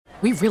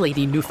We really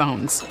need new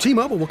phones.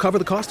 T-Mobile will cover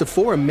the cost of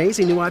 4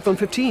 amazing new iPhone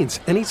 15s,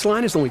 and each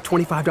line is only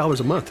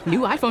 $25 a month. New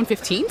iPhone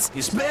 15s?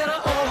 It's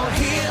better over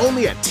here.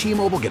 Only at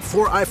T-Mobile, get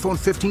 4 iPhone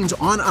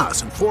 15s on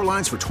us and 4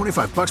 lines for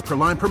 $25 per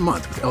line per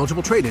month with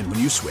eligible trade-in when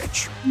you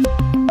switch.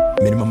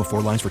 Minimum of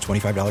 4 lines for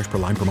 $25 per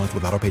line per month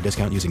with autopay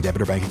discount using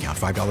debit or bank account.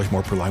 $5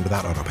 more per line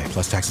without autopay,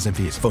 plus taxes and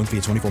fees. Phone fee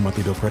at 24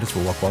 monthly bill credits for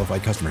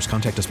well-qualified customers.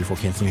 Contact us before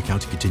canceling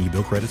account to continue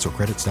bill credits or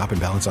credit stop and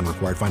balance on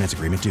required finance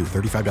agreement due.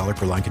 $35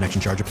 per line connection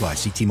charge applies.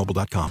 See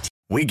T-Mobile.com.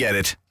 We get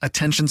it.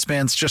 Attention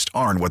spans just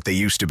aren't what they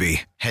used to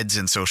be. Heads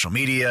in social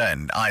media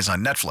and eyes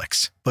on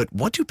Netflix. But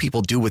what do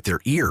people do with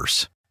their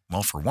ears?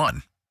 Well, for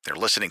one, they're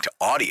listening to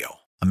audio.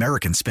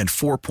 Americans spend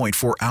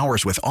 4.4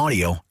 hours with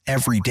audio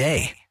every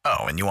day.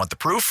 Oh, and you want the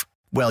proof?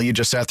 Well, you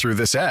just sat through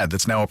this ad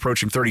that's now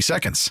approaching 30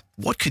 seconds.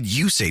 What could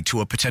you say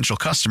to a potential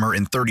customer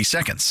in 30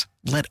 seconds?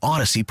 Let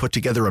Odyssey put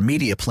together a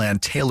media plan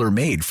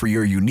tailor-made for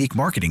your unique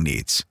marketing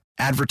needs.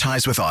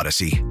 Advertise with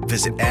Odyssey.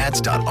 Visit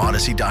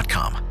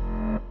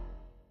ads.odyssey.com.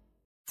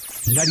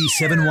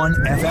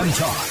 97.1 FM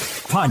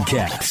Talk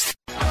Podcast.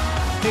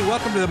 Hey,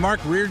 welcome to the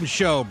Mark Reardon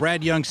Show.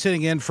 Brad Young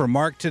sitting in for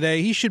Mark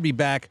today. He should be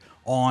back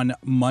on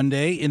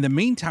Monday. In the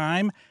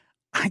meantime,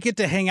 I get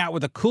to hang out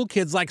with the cool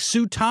kids like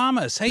Sue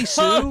Thomas. Hey,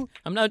 Sue.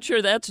 I'm not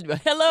sure that's...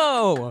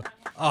 Hello.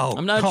 Oh,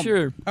 I'm not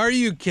sure. Are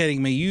you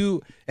kidding me?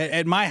 You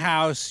at my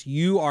house,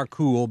 you are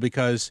cool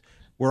because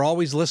we're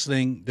always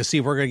listening to see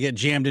if we're going to get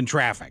jammed in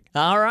traffic.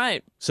 All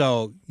right.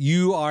 So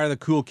you are the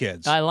cool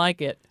kids. I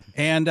like it.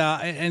 And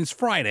it's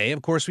Friday.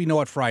 Of course, we know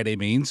what Friday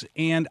means.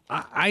 And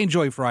I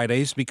enjoy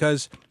Fridays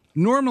because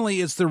normally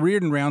it's the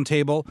Reardon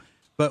Roundtable,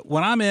 but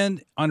when I'm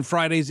in on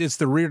Fridays, it's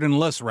the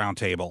Reardon-less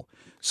Roundtable.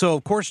 So,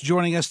 of course,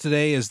 joining us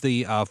today is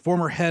the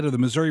former head of the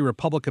Missouri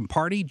Republican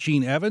Party,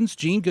 Gene Evans.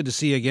 Gene, good to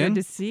see you again.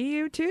 Good to see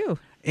you, too.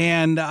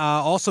 And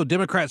also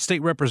Democrat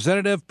State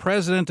Representative,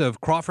 President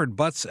of Crawford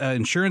Butts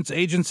Insurance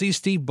Agency,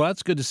 Steve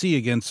Butts. Good to see you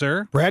again,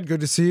 sir. Brad,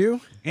 good to see you.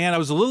 And I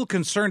was a little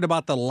concerned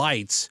about the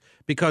lights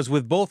because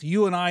with both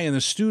you and I in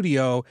the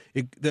studio,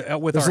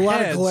 there's a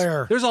lot of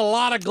glare. There's a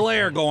lot of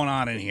glare going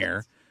on in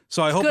here.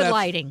 So I hope good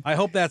lighting. I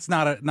hope that's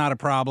not a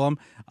problem.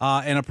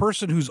 And a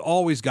person who's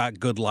always got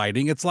good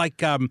lighting. It's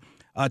like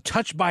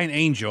Touched by an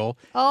Angel.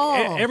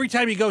 Oh. Every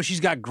time you go, she's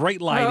got great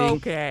lighting.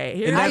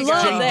 Okay. And that's I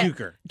love Jane that.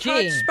 Duker.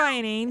 Touched by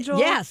an Angel?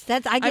 Yes,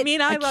 I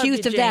get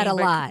accused of that a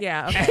lot.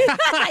 Yeah. Okay.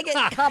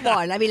 Come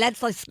on. I mean,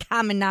 that's like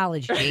common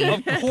knowledge,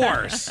 Gene. Of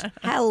course.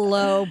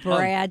 Hello,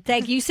 Brad.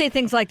 Thank you. You say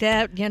things like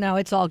that,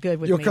 it's all good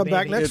with You'll me, come baby.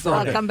 back next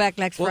Friday. I'll come back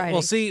next Friday.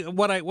 Well, see,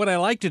 what I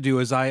like to do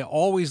is I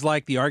always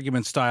like the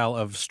argument style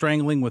of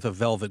strangling with a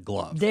velvet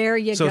glove. There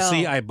you go. So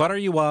see, I butter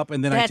you up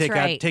and then That's I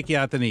right. take you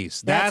out the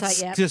knees.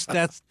 That's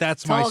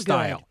That's my all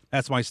style. good.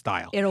 That's my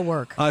style. It'll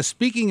work.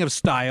 Speaking of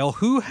style,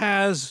 who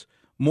has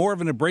more of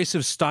an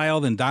abrasive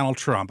style than Donald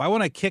Trump? I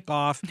want to kick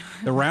off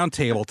the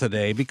roundtable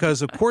today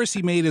because, of course,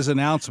 he made his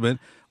announcement.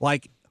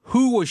 Like,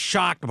 who was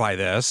shocked by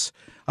this?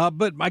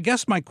 But I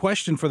guess my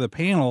question for the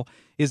panel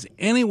is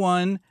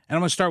anyone, and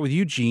I'm going to start with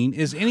you, Gene,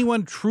 is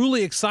anyone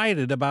truly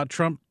excited about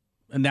Trump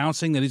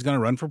announcing that he's going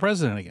to run for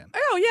president again?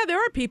 Oh, yeah, there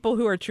are people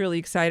who are truly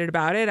excited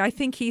about it. I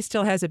think he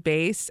still has a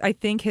base. I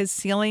think his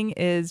ceiling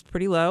is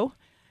pretty low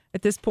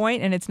at this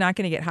point, and it's not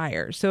going to get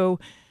higher. So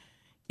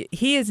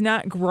he is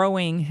not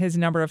growing his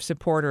number of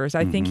supporters.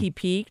 I think he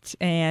peaked,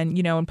 and,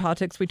 in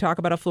politics we talk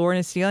about a floor and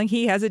a ceiling.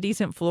 He has a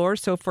decent floor.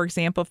 So, for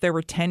example, if there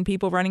were 10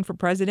 people running for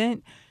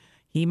president,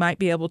 he might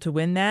be able to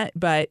win that.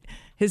 But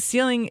his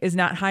ceiling is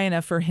not high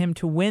enough for him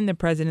to win the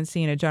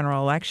presidency in a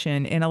general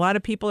election. And a lot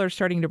of people are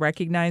starting to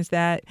recognize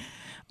that.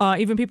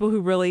 Even people who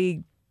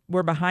really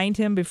were behind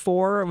him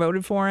before or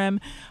voted for him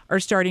are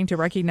starting to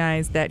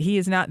recognize that he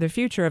is not the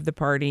future of the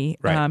party.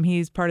 Right.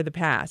 He's part of the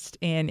past.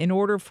 And in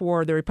order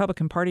for the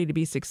Republican Party to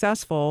be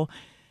successful,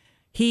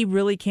 he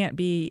really can't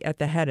be at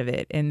the head of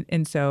it.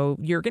 And so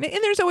you're going to,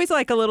 and there's always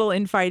like a little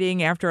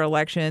infighting after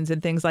elections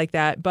and things like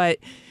that. But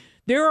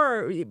there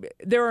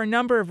are a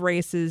number of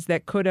races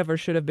that could have or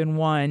should have been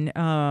won.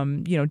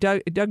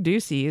 Doug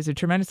Ducey is a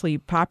tremendously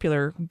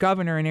popular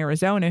governor in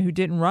Arizona who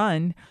didn't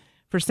run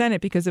for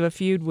Senate because of a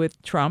feud with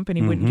Trump, and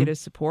he wouldn't get his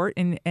support,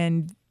 and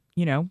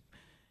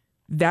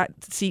that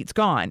seat's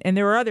gone. And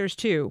there are others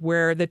too,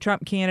 where the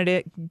Trump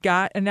candidate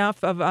got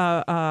enough of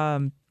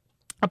a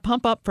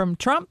pump up from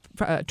Trump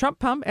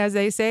pump, as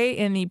they say,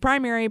 in the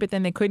primary, but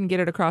then they couldn't get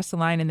it across the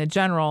line in the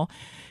general.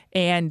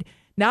 And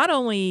not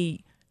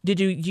only did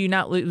you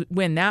not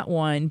win that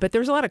one, but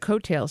there's a lot of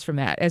coattails from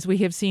that, as we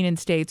have seen in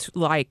states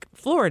like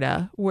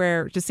Florida,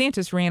 where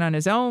DeSantis ran on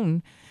his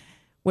own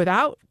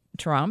without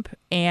Trump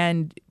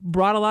and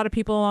brought a lot of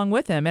people along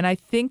with him. And I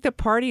think the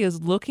party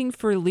is looking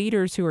for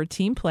leaders who are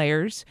team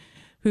players,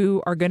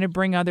 who are going to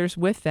bring others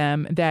with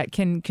them that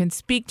can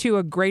speak to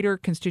a greater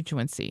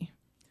constituency.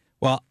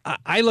 Well,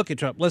 I look at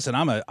Trump. Listen,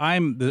 I'm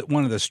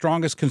one of the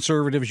strongest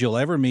conservatives you'll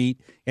ever meet,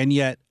 and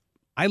yet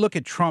I look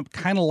at Trump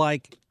kind of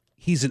like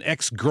he's an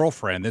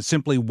ex-girlfriend that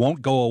simply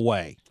won't go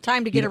away.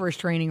 Time to get a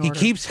restraining order. He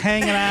keeps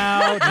hanging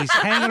out. He's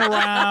hanging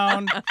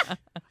around.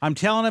 I'm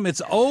telling him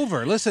it's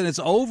over. Listen, it's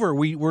over.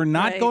 We're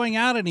not going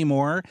out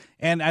anymore.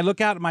 And I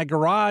look out at my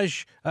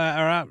garage or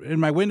out in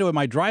my window in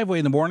my driveway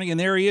in the morning, and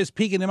there he is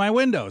peeking in my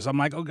windows. I'm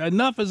like, okay,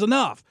 enough is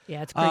enough.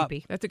 Yeah, it's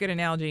creepy. That's a good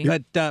analogy.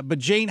 But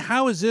Jane,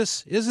 how is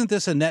this? Isn't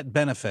this a net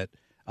benefit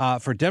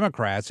for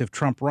Democrats if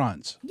Trump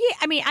runs? Yeah,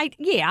 I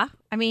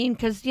mean,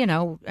 because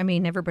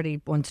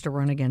everybody wants to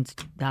run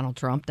against Donald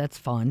Trump. That's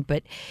fun,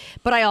 but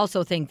I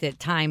also think that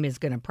time is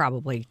going to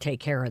probably take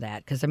care of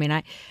that. Because I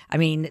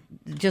mean,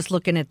 just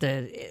looking at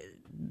the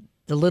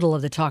little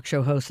of the talk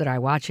show hosts that I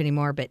watch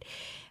anymore, but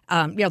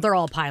they're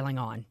all piling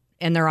on,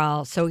 and they're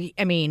all so.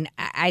 I mean,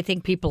 I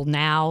think people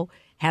now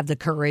have the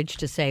courage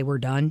to say we're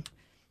done.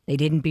 They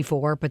didn't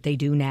before, but they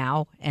do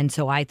now, and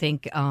so I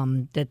think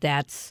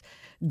that's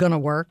going to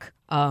work.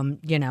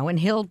 And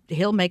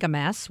he'll make a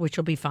mess, which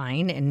will be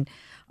fine, and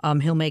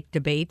he'll make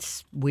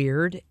debates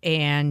weird,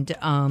 and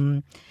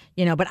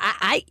but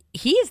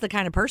he is the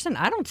kind of person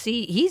I don't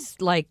see.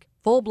 He's like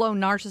full blown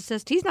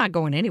narcissist. He's not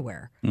going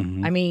anywhere.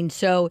 Mm-hmm. I mean,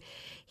 so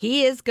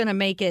he is going to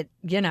make it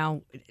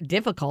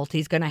difficult.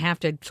 He's going to have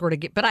to sort of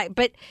get. But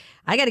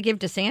I got to give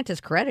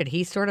DeSantis credit.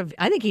 He's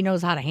I think he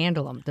knows how to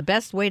handle them. The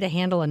best way to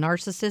handle a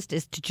narcissist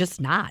is to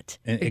just not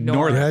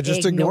ignore them. Yeah,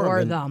 just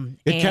ignore them.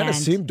 It kind of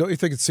seemed. Don't you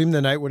think it seemed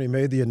the night when he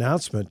made the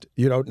announcement?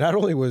 Not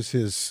only was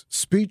his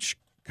speech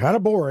kind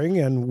of boring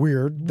and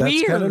weird.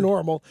 That's kind of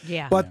normal.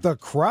 Yeah. But the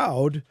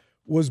crowd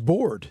was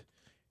bored.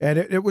 And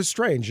it was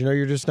strange.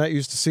 You're just not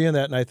used to seeing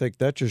that. And I think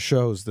that just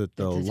shows that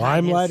the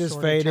limelight has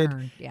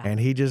faded. And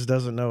he just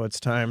doesn't know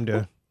it's time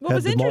to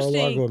head to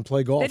Mar-a-Lago and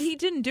play golf. That he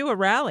didn't do a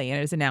rally in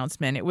his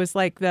announcement. It was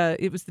like kind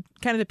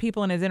of the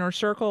people in his inner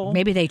circle.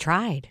 Maybe they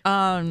tried.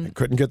 They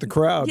couldn't get the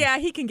crowd. Yeah,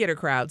 he can get a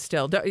crowd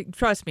still.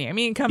 Trust me. I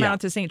mean, come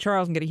out to St.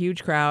 Charles and get a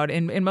huge crowd.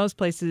 And in most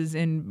places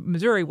in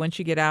Missouri, once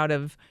you get out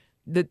of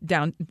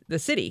down the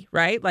city,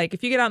 right? Like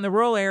if you get out in the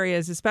rural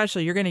areas,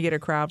 especially, you're going to get a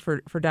crowd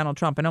for Donald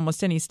Trump in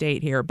almost any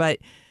state here. But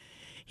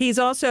he's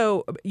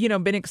also,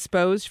 been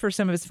exposed for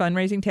some of his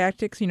fundraising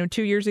tactics.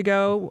 2 years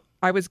ago,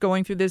 I was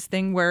going through this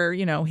thing where,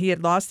 he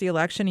had lost the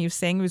election. He was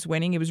saying he was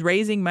winning. He was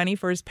raising money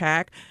for his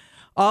PAC.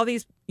 All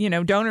these,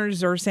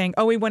 donors are saying,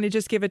 oh, we want to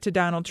just give it to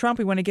Donald Trump.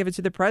 We want to give it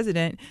to the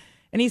president.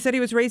 And he said he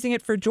was raising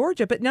it for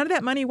Georgia, but none of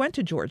that money went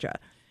to Georgia.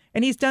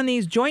 And he's done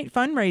these joint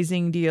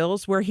fundraising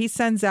deals where he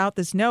sends out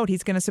this note.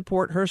 He's going to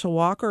support Herschel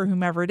Walker or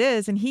whomever it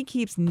is, and he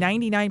keeps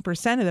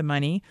 99% of the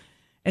money,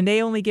 and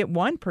they only get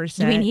 1%.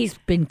 You mean he's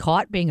been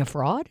caught being a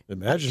fraud?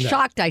 Imagine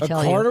shocked, that. I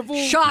tell Carnival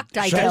you. Shocked,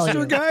 I tell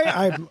you. Guy?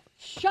 I'm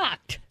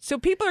shocked. So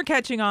people are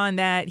catching on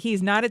that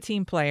he's not a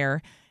team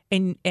player.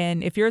 And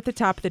if you're at the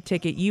top of the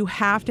ticket, you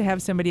have to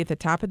have somebody at the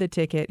top of the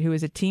ticket who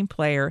is a team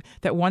player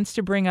that wants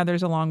to bring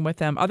others along with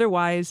them.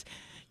 Otherwise,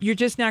 you're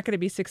just not going to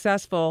be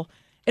successful.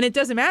 And it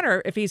doesn't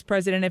matter if he's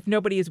president, if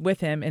nobody is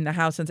with him in the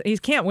House. He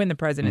can't win the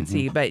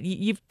presidency, but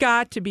you've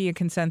got to be a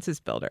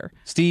consensus builder.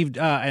 Steve,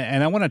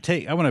 and I want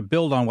to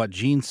build on what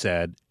Gene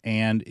said.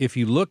 And if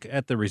you look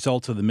at the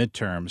results of the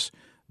midterms,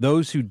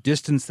 those who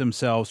distanced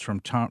themselves from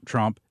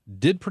Trump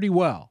did pretty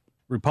well,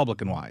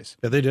 Republican-wise.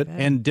 Yeah, they did.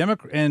 And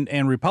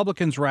and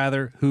Republicans,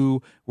 rather,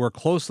 who were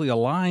closely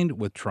aligned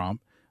with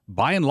Trump,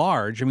 by and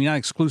large, I mean, not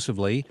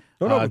exclusively.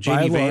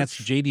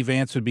 J.D.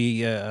 Vance would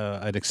be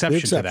an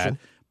exception to that.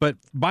 But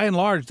by and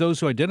large, those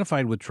who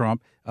identified with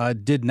Trump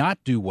did not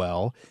do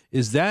well.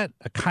 Is that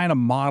a kind of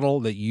model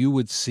that you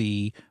would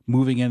see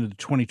moving into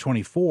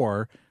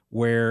 2024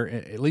 where,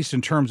 at least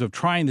in terms of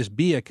trying to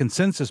be a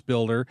consensus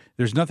builder,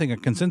 there's nothing a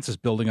consensus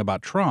building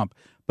about Trump,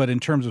 but in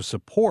terms of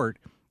support,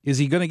 is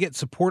he going to get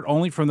support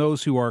only from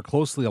those who are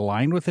closely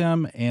aligned with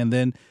him and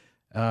then,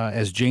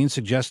 as Jane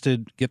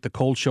suggested, get the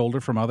cold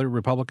shoulder from other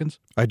Republicans?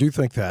 I do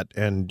think that.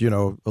 And,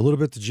 a little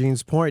bit to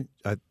Gene's point,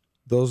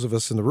 those of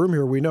us in the room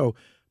here, we know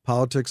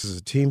politics is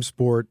a team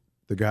sport.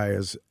 The guy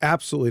is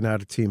absolutely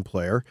not a team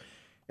player.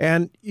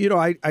 And,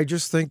 I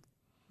just think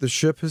the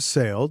ship has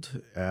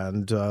sailed,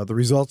 and the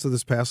results of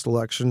this past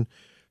election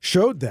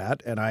showed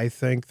that. And I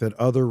think that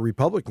other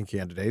Republican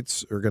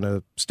candidates are going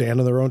to stand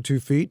on their own 2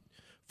 feet,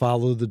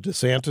 follow the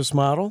DeSantis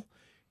model,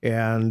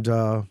 and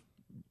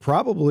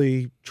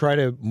probably try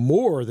to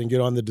more than get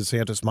on the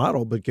DeSantis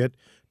model, but get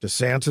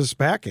DeSantis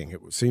backing.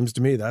 It seems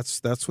to me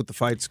that's what the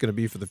fight's going to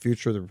be for the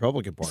future of the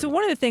Republican Party. So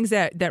one of the things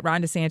that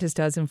Ron DeSantis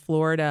does in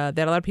Florida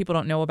that a lot of people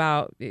don't know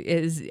about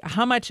is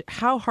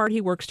how hard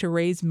he works to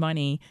raise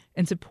money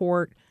and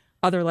support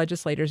other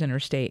legislators in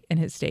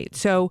his state.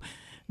 So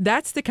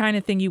that's the kind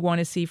of thing you want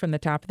to see from the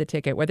top of the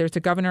ticket, whether it's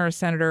a governor, a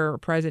senator, or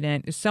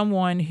president, is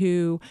someone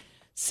who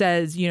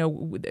says,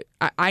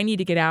 I need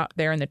to get out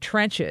there in the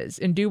trenches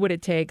and do what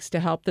it takes to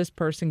help this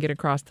person get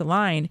across the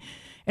line.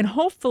 And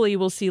hopefully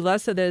we'll see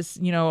less of this,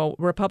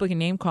 Republican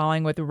name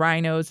calling with the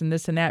rhinos and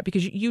this and that,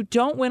 because you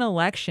don't win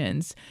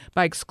elections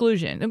by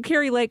exclusion. And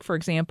Carrie Lake, for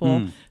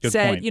example,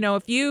 said, point.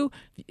 If you,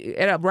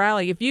 at a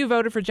rally, if you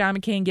voted for John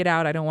McCain, get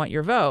out, I don't want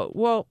your vote.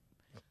 Well,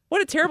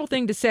 what a terrible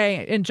thing to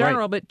say in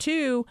general, right. But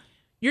two,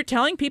 You're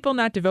telling people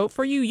not to vote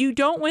for you. You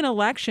don't win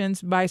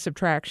elections by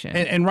subtraction.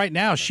 And right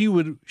now, she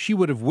would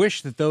have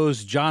wished that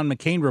those John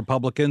McCain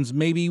Republicans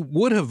maybe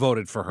would have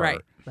voted for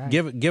her, Right.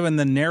 given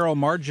the narrow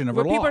margin of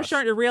her loss. People are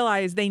starting to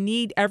realize they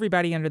need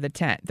everybody under the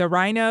tent. The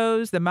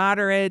rhinos, the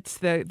moderates,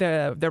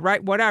 the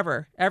right,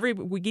 whatever.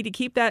 We need to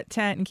keep that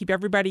tent and keep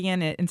everybody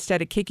in it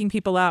instead of kicking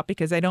people out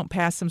because they don't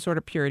pass some sort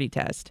of purity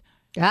test.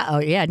 Uh-oh,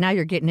 yeah, now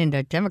you're getting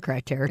into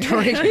Democrat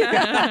territory.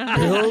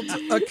 Build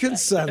a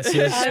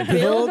consensus.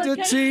 Build a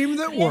team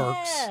that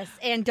works. Yes,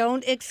 and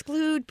don't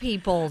exclude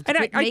people. And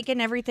Quit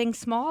making everything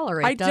smaller.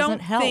 It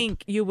doesn't help. I don't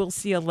think you will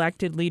see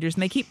elected leaders,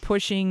 and they keep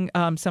pushing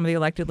some of the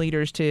elected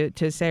leaders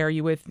to say, are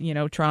you with,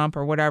 Trump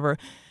or whatever.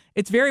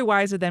 It's very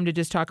wise of them to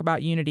just talk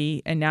about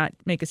unity and not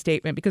make a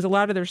statement because a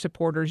lot of their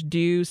supporters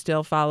do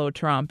still follow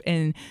Trump.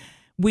 And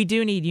we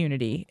do need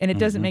unity, and it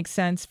doesn't make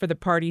sense for the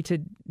party to,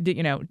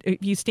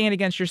 if you stand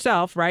against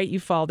yourself, right, you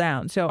fall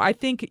down. So I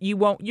think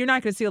you're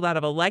not going to see a lot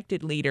of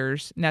elected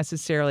leaders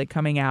necessarily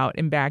coming out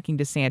and backing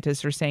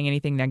DeSantis or saying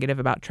anything negative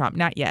about Trump.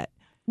 Not yet.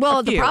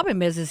 Well, the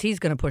problem is he's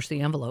going to push the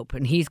envelope,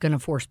 and he's going to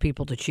force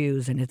people to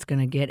choose, and it's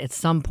going to get at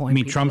some point.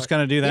 You mean Trump's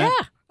going to do that?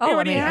 Yeah. Oh,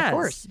 already has. Of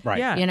course. Right.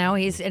 Yeah.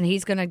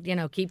 He's going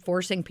to, keep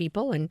forcing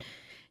people, and,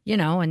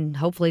 and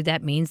hopefully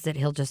that means that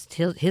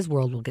his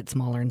world will get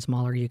smaller and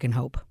smaller. You can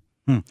hope.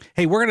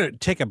 Hey, we're going to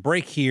take a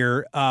break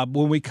here.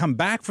 When we come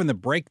back from the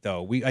break,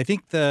 though, I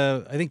think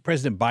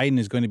President Biden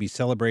is going to be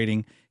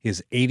celebrating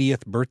his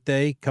 80th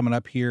birthday coming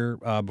up here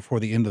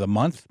before the end of the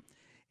month,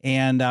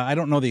 and I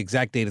don't know the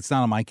exact date; it's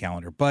not on my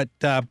calendar. But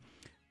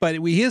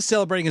he is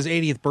celebrating his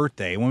 80th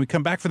birthday. When we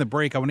come back from the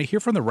break, I want to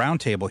hear from the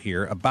roundtable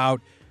here about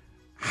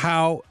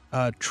how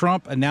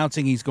Trump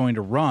announcing he's going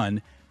to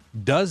run,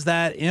 does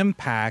that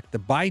impact the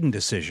Biden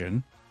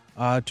decision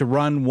to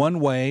run one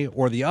way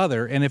or the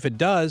other, and if it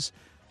does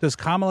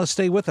Kamala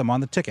stay with him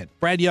on the ticket?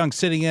 Brad Young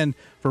sitting in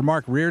for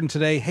Mark Reardon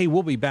today. Hey,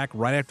 we'll be back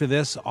right after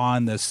this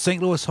on the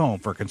St. Louis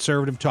home for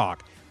Conservative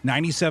Talk,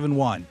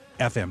 97.1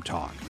 FM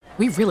Talk.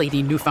 We really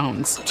need new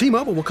phones.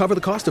 T-Mobile will cover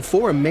the cost of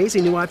 4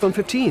 amazing new iPhone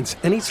 15s,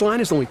 and each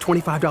line is only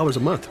 $25 a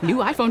month. New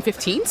iPhone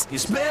 15s?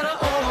 It's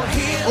better over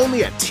here.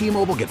 Only at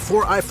T-Mobile, get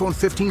 4 iPhone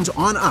 15s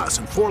on us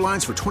and 4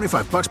 lines for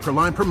 $25 per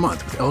line per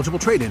month with eligible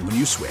trade-in when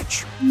you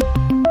switch.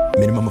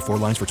 Minimum of 4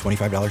 lines for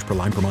 $25 per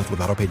line per month with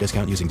autopay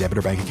discount using debit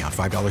or bank account.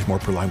 $5 more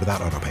per line without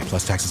autopay,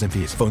 plus taxes and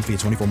fees. Phone fee at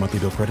 24 monthly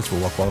bill credits for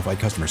well-qualified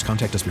customers.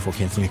 Contact us before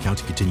canceling account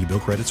to continue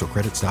bill credits or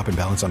credit stop and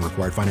balance on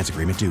required finance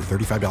agreement due.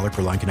 $35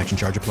 per line connection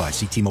charge applies.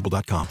 See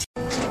T-Mobile.com.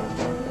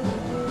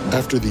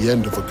 After the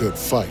end of a good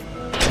fight,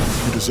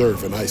 you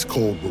deserve an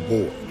ice-cold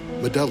reward.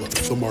 Modelo,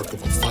 the mark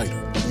of a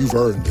fighter. You've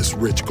earned this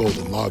rich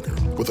golden lager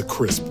with a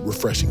crisp,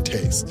 refreshing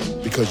taste.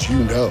 Because you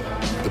know,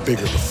 the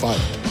bigger the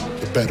fight,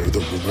 the better the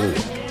reward.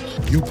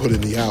 You put in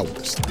the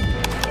hours,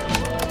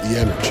 the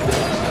energy,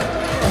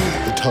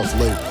 the tough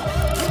labor.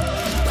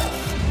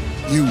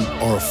 You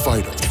are a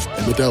fighter,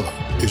 and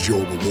Modelo is your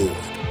reward.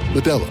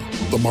 Modelo,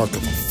 the mark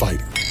of a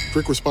fighter.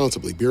 Drink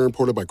responsibly. Beer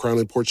imported by Crown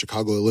Imports,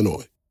 Chicago,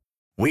 Illinois.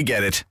 We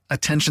get it.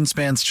 Attention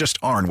spans just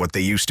aren't what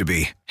they used to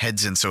be.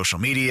 Heads in social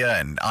media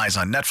and eyes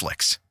on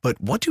Netflix. But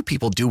what do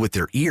people do with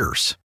their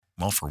ears?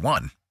 Well, for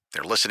one,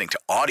 they're listening to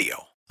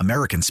audio.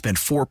 Americans spend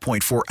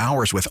 4.4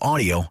 hours with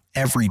audio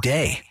every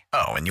day.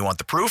 Oh, and you want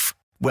the proof?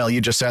 Well,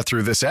 you just sat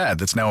through this ad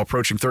that's now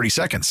approaching 30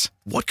 seconds.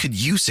 What could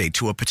you say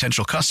to a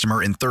potential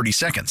customer in 30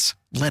 seconds?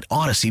 Let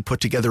Odyssey put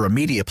together a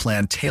media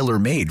plan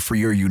tailor-made for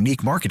your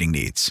unique marketing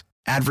needs.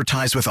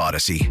 Advertise with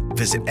Odyssey.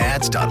 Visit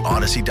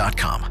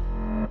ads.odyssey.com.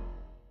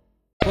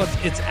 Well,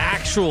 it's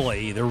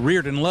actually the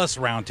Reardon-less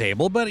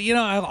roundtable, but,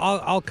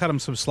 I'll cut him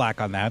some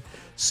slack on that.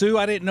 Sue,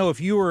 I didn't know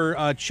if you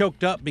were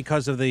choked up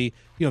because of the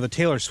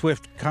Taylor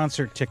Swift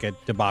concert ticket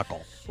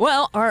debacle.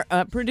 Well, our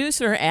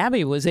producer,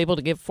 Abby, was able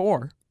to get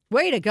 4.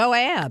 Way to go,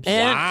 Abs.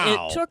 And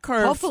wow. It took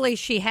her... Hopefully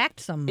she hacked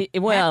some.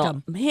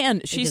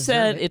 She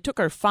said it took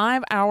her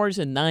 5 hours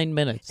and 9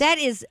 minutes. That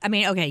is,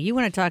 okay, you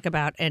want to talk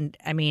about, and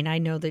I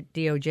know that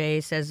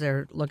DOJ says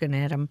they're looking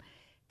at them.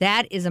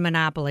 That is a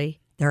monopoly.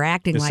 They're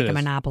acting like a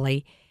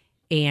monopoly.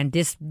 And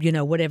this,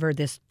 whatever,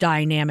 this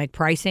dynamic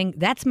pricing,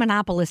 that's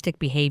monopolistic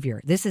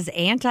behavior. This is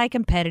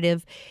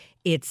anti-competitive.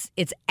 It's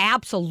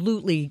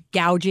absolutely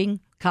gouging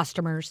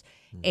customers.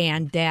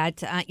 And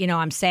that,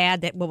 I'm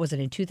sad that,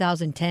 in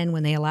 2010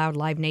 when they allowed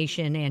Live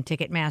Nation and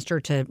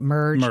Ticketmaster to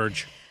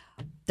merge.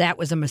 That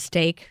was a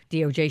mistake.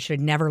 DOJ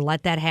should never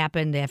let that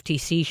happen. The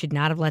FTC should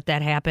not have let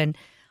that happen.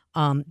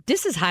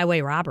 This is highway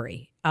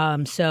robbery.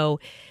 So,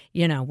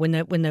 when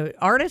the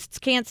artists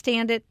can't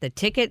stand it, the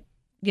ticket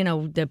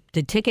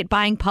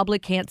buying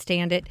public can't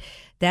stand it,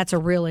 that's a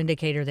real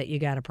indicator that you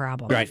got a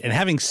problem. Right. And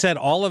having said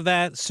all of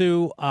that,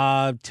 Sue,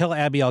 tell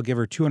Abby I'll give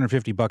her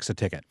 $250 a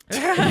ticket.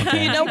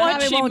 Okay. You know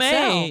what? She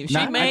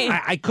may.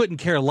 I couldn't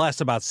care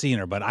less about seeing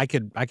her, but I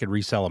could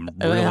resell them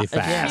really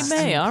fast. She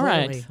may. All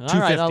right. All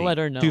right. I'll let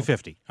her know.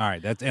 $250. All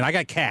right. And I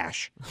got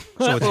cash,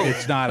 so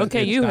it's not.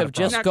 Okay. You have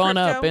just gone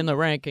up in the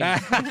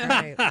rankings.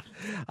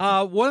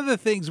 One of the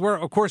things we're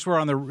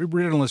on the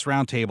Reardon-less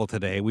roundtable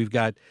today. We've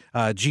got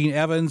Gene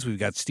Evans. We've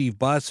got Steve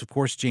Buss. Of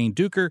course, Jane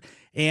Duker.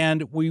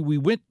 And we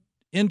went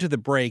into the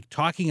break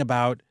talking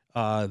about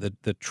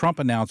the Trump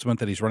announcement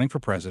that he's running for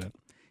president.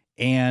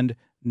 And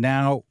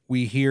now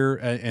we hear,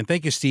 and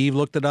thank you, Steve,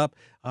 looked it up,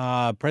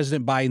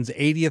 President Biden's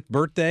 80th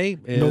birthday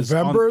is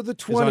November the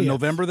 20th. Is on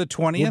November the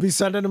 20th. We'll be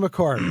sending him a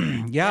card.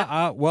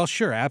 Well,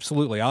 sure,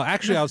 absolutely.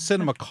 I'll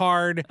send him a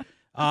card,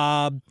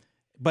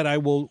 but I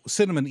will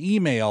send him an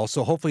email,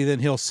 so hopefully then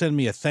he'll send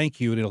me a thank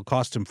you, and it'll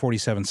cost him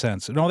 47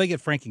 cents. No, they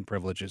get franking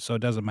privileges, so it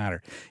doesn't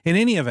matter. In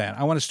any event,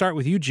 I want to start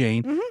with you,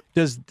 Jane. Mm-hmm.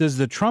 Does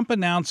the Trump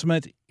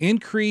announcement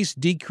increase,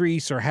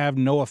 decrease, or have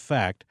no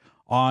effect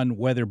on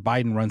whether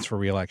Biden runs for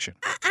re-election?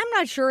 I'm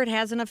not sure it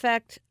has an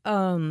effect,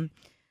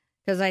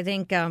 because I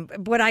think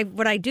what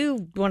I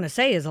do want to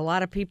say is a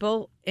lot of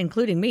people,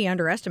 including me,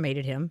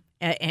 underestimated him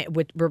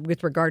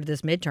with regard to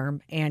this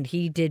midterm, and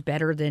he did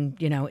better than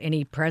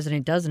any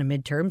president does in a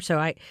midterm. So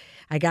I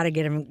got to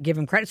give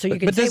him credit. So you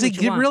can. But say does what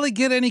he you want. really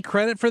get any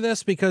credit for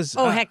this? Because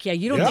heck yeah,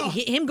 you don't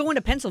think him going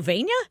to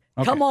Pennsylvania?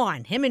 Okay. Come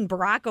on, him and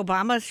Barack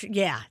Obama.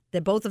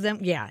 The both of them.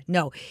 Yeah,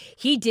 no,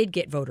 he did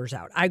get voters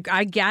out. I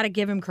got to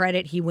give him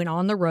credit. He went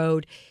on the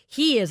road.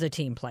 He is a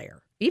team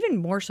player. Even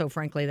more so,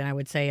 frankly, than I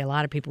would say a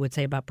lot of people would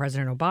say about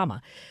President Obama.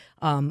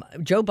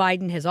 Joe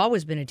Biden has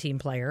always been a team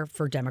player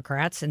for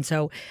Democrats, and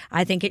so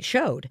I think it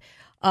showed.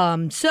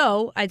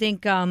 So I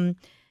think, I'm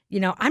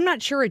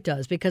not sure it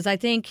does, because I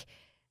think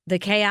the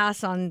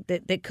chaos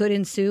that could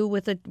ensue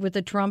with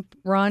the Trump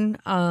run,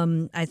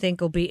 I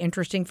think will be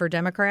interesting for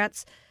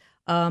Democrats.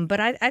 But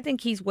I think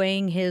he's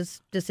weighing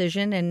his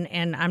decision,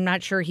 and I'm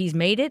not sure he's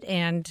made it.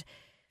 And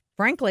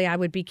frankly, I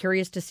would be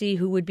curious to see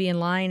who would be in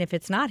line if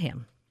it's not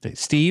him.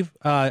 Steve,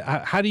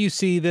 how do you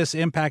see this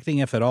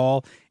impacting, if at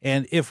all?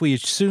 And if we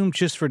assume,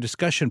 just for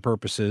discussion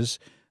purposes,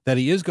 that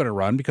he is going to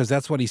run, because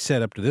that's what he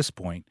said up to this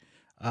point,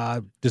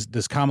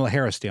 does Kamala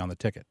Harris stay on the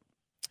ticket?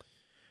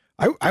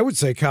 I would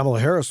say Kamala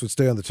Harris would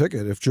stay on the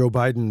ticket if Joe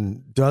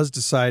Biden does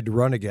decide to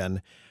run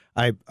again.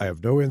 I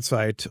have no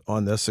insight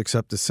on this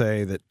except to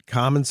say that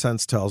common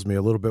sense tells me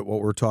a little bit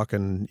what we're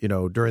talking,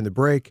 during the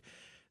break.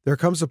 There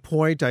comes a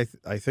point, I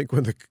think,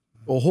 when the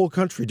whole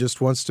country just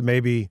wants to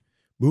maybe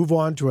move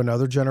on to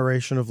another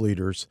generation of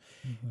leaders.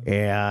 Mm-hmm.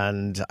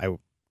 And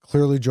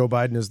clearly Joe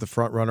Biden is the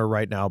front runner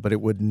right now, but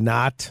it would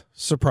not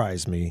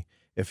surprise me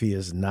if he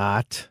is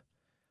not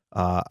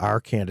our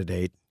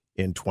candidate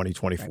in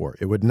 2024. Right.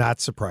 It would not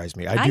surprise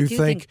me. I do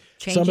think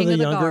some of the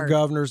younger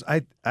governors,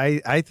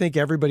 I think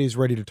everybody's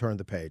ready to turn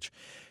the page.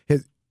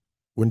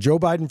 When Joe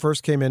Biden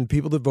first came in,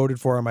 people that voted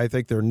for him, I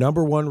think their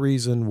number one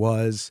reason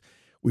was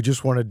we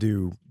just wanted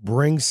to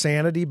bring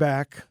sanity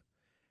back,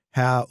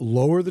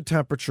 lower the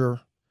temperature,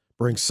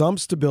 bring some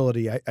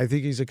stability. I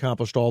think he's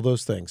accomplished all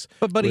those things.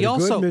 But he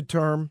also good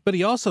midterm. But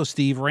he also,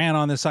 Steve, ran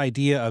on this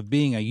idea of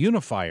being a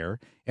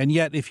unifier. And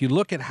yet, if you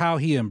look at how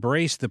he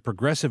embraced the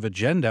progressive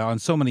agenda on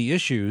so many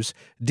issues,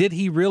 did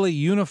he really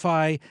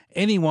unify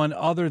anyone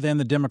other than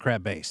the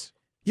Democrat base?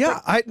 Yeah,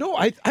 I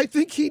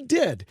think he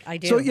did. I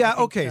do. So yeah,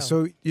 okay.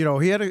 So he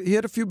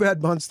had a few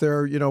bad months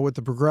there, with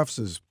the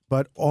progressives,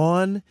 but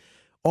on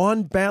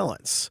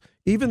balance,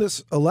 even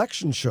this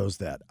election shows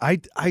that. I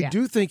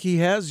do think he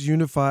has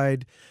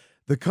unified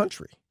the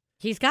country.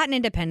 He's gotten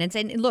independence,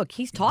 and look,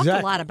 he's talked a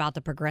lot about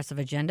the progressive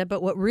agenda,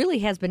 but what really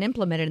has been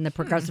implemented in the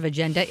progressive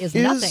agenda is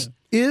nothing.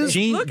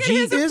 Look at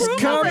his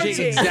approval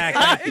rating.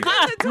 Exactly.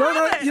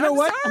 No, you know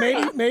what?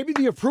 Maybe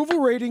the approval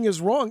rating is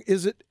wrong.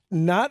 Is it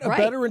not a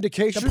better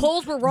indication? The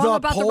polls were wrong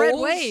about the red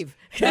wave.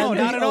 No,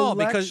 not at all,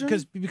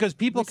 because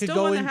people can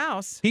go in the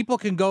house. People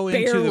can go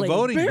into the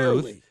voting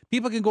booth.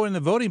 People can go in the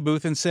voting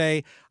booth and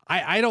say,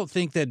 I don't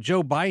think that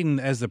Joe Biden,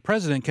 as the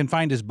president, can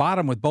find his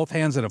bottom with both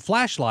hands and a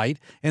flashlight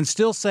and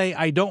still say,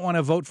 I don't want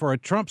to vote for a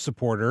Trump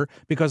supporter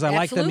because I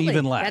like them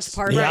even less. That's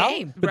part of the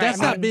game. But that's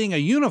not being a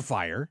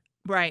unifier.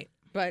 Right.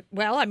 But,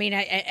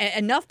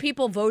 enough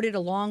people voted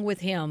along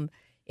with him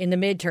in the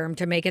midterm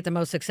to make it the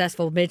most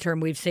successful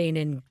midterm we've seen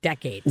in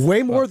decades.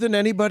 Way more than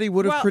anybody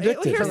would have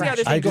predicted. Here's the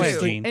other thing,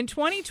 too. In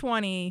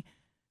 2020...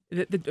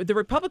 The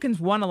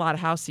Republicans won a lot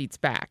of House seats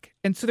back.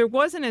 And so there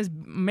wasn't as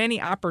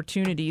many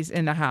opportunities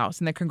in the House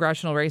and the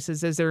congressional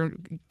races as there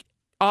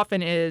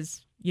often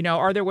is,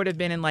 or there would have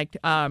been in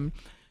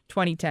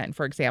 2010,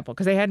 for example,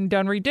 because they hadn't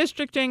done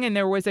redistricting and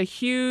there was a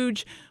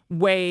huge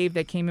wave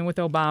that came in with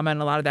Obama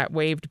and a lot of that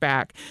waved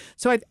back.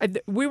 So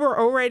the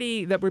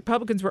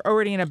Republicans were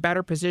already in a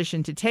better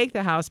position to take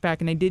the House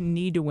back, and they didn't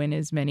need to win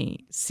as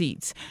many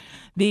seats.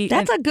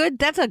 That's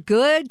a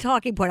good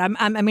talking point.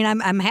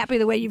 I'm happy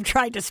the way you've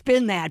tried to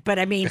spin that, but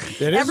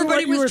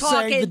everybody was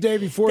talking the day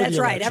before. That's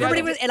right.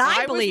 Everybody was, and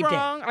I believed it.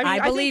 I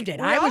believed it.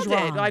 I was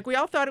wrong. We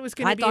all thought it was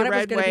going to be a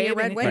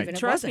red wave. And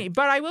trust me.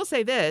 But I will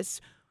say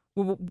this: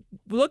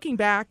 looking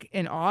back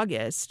in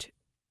August,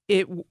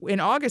 it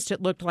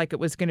looked like it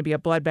was going to be a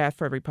bloodbath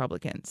for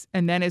Republicans.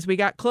 And then as we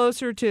got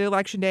closer to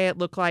Election Day, it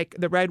looked like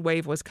the red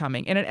wave was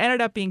coming. And it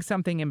ended up being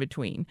something in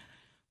between,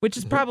 which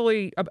is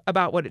probably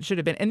about what it should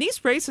have been. And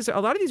these races, a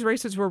lot of these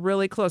races were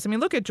really close.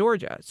 Look at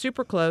Georgia,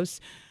 super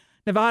close.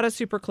 Nevada,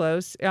 super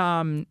close.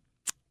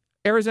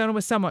 Arizona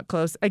was somewhat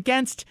close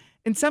against,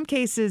 in some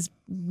cases,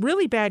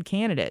 really bad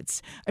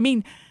candidates.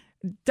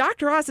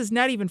 Dr. Oz is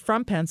not even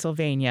from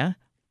Pennsylvania,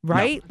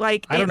 right? No. I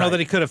don't know that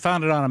he could have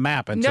found it on a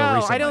map until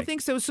recently. No, I don't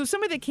think so. So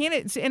some of the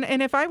candidates, and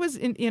if I was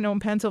in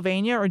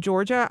Pennsylvania or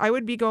Georgia, I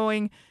would be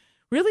going,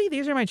 really?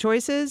 These are my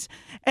choices?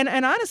 And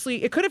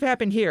honestly, it could have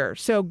happened here.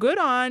 So good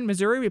on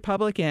Missouri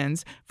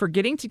Republicans for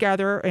getting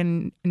together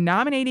and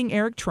nominating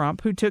Eric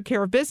Trump, who took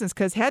care of business,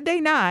 because had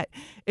they not,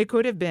 it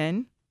could have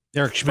been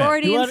Eric Schmidt.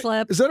 Freudian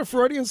slip. Is that a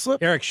Freudian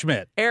slip? Eric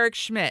Schmidt. Eric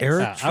Schmidt.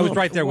 I was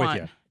right there with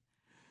you.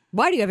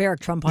 Why do you have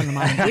Eric Trump on the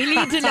mind? We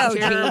need to know,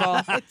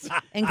 Gene.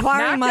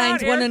 Inquiring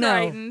minds want to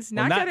know.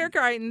 Knocked out Eric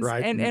Greitens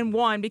and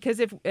won, because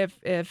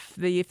if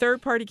the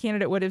third party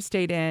candidate would have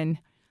stayed in,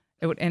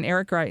 and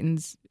Eric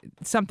Greitens,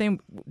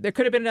 there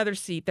could have been another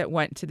seat that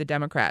went to the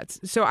Democrats.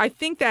 So I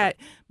think that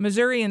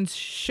Missourians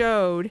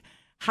showed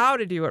how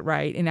to do it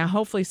right, and now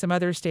hopefully some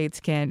other states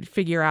can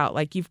figure out,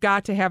 like, you've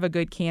got to have a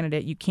good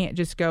candidate. You can't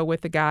just go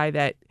with the guy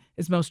that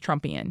is most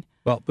Trumpian.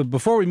 Well, but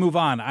before we move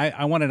on,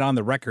 I want it on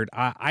the record.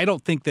 I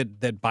don't think that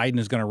Biden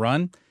is going to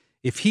run.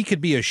 If he could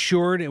be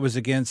assured it was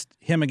against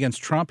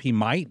Trump, he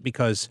might,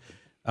 because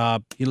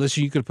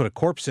listen, you could put a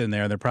corpse in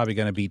there and they're probably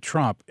going to beat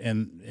Trump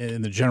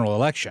in the general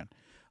election.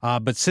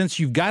 But since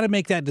you've got to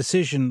make that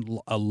decision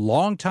a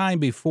long time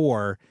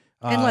before.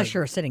 Unless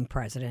you're a sitting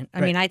president.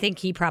 I mean, I think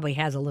he probably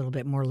has a little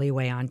bit more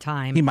leeway on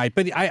time. He might,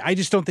 but I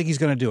just don't think he's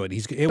going to do it.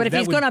 But if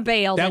he's going to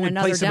bail, then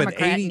another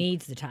Democrat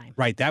needs the time.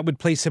 Right. That would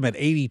place him at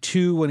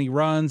 82 when he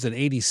runs and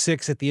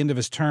 86 at the end of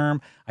his term.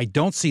 I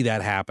don't see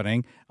that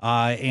happening.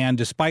 And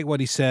despite what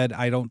he said,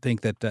 I don't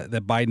think that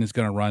Biden is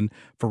going to run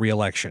for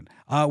re-election.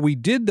 We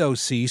did, though,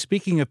 see,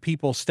 speaking of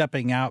people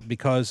stepping out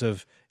because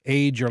of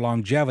age or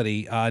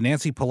longevity,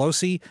 Nancy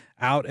Pelosi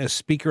out as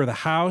Speaker of the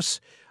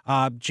House.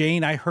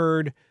 Jane, I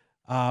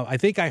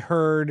think I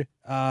heard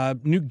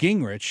Newt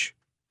Gingrich,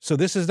 so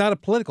this is not a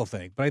political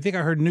thing, but I think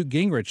I heard Newt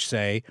Gingrich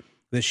say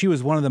that she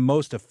was one of the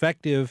most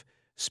effective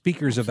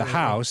speakers of the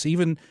House,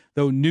 even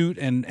though Newt,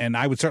 and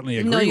I would certainly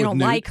agree with Newt. You don't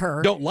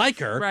like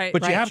her. Right,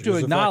 but you have to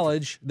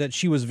acknowledge that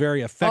she was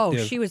very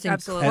effective. Oh, she was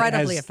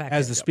incredibly effective.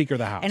 As the Speaker of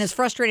the House. And as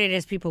frustrated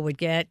as people would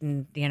get,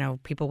 and,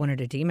 people wanted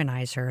to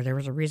demonize her, there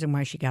was a reason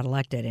why she got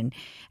elected. And,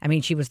 I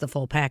mean, she was the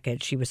full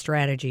package. She was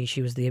strategy.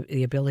 She was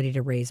the ability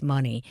to raise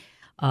money.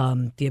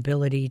 The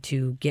ability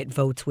to get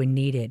votes when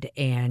needed.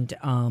 And,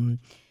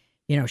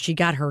 she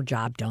got her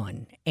job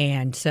done.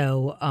 And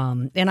so,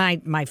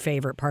 my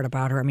favorite part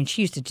about her, I mean,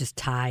 she used to just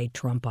tie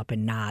Trump up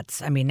in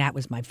knots. I mean, that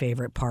was my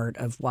favorite part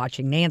of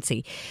watching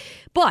Nancy.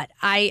 But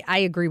I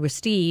agree with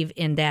Steve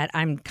in that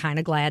I'm kind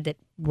of glad that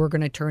we're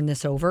going to turn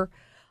this over.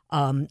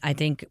 I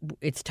think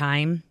it's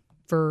time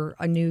for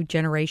a new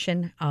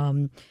generation.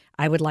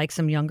 I would like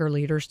some younger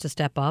leaders to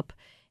step up.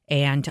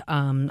 And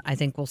I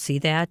think we'll see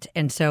that.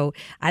 And so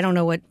I don't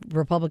know what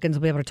Republicans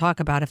will be able to talk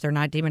about if they're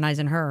not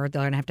demonizing her.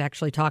 They're going to have to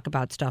actually talk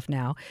about stuff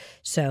now.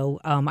 So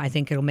I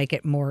think it'll make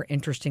it more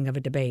interesting of a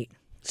debate.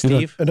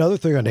 Steve? Another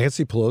thing on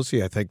Nancy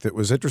Pelosi, I think that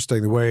was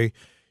interesting, the way,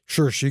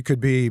 sure, she could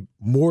be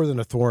more than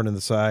a thorn in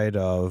the side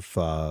of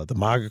the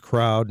MAGA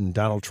crowd and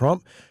Donald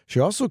Trump. She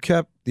also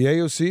kept the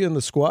AOC and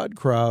the Squad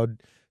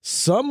crowd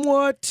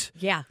somewhat,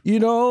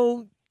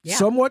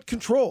 somewhat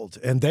controlled,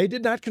 and they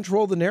did not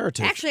control the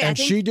narrative. Actually, and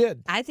she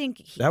did. I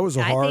think that was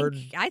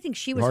I think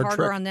she was harder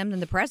trick on them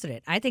than the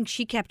president. I think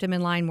she kept them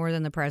in line more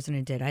than the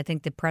president did. I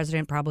think the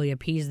president probably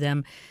appeased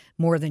them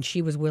more than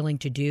she was willing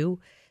to do.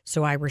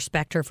 So I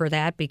respect her for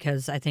that,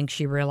 because I think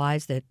she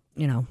realized that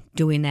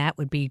doing that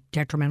would be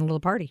detrimental to the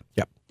party.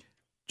 Yep.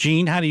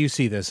 Gene, how do you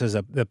see this as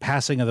the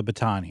passing of the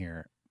baton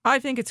here? I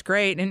think it's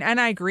great, and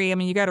I agree. I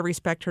mean, you got to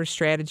respect her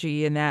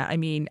strategy in that. I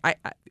mean,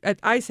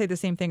 I say the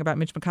same thing about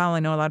Mitch McConnell. I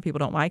know a lot of people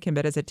don't like him,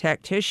 but as a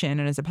tactician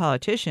and as a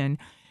politician,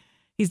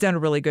 he's done a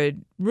really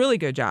good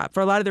job. For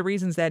a lot of the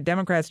reasons that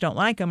Democrats don't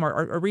like him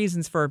are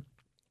reasons for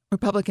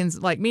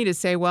Republicans like me to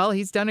say, well,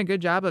 he's done a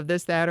good job of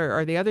this, that,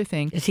 or the other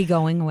thing. Is he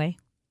going away?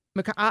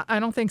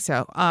 I don't think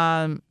so.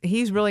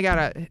 He's really got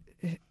a...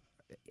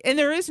 And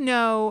there is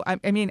no...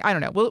 I mean, I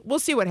don't know. We'll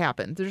see what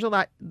happens. There's a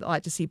lot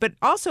to see. But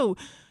also...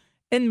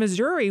 in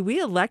Missouri, we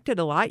elected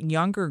a lot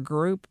younger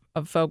group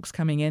of folks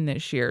coming in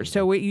this year.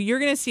 So you're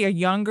going to see a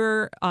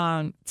younger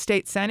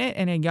state Senate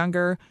and a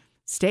younger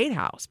state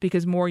House,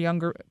 because more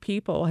younger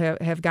people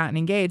have gotten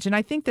engaged. And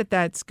I think that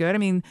that's good. I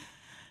mean,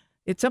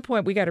 at some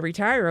point, we got to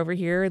retire over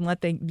here and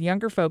let the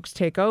younger folks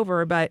take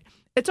over. But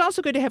it's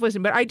also good to have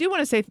wisdom. But I do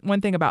want to say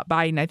one thing about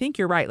Biden. I think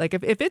you're right. Like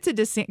if it's a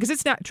DeSantis,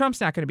 because Trump's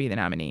not going to be the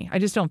nominee. I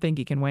just don't think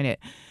he can win it.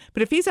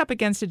 But if he's up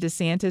against a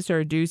DeSantis or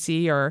a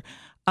Ducey or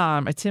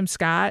a Tim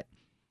Scott,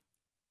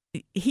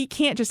 he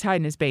can't just hide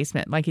in his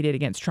basement like he did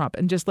against Trump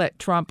and just let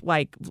Trump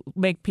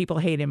make people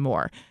hate him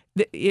more.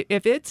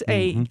 If it's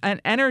an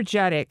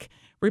energetic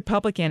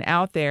Republican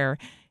out there,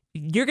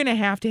 you're going to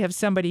have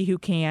somebody who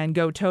can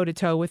go toe to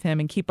toe with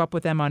him and keep up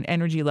with them on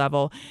energy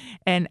level,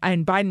 and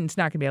Biden's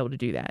not going to be able to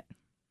do that.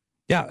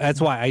 Yeah, that's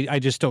why I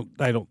just don't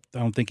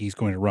think he's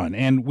going to run.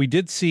 And we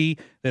did see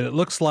that it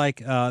looks like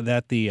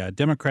that the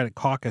Democratic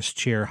caucus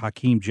chair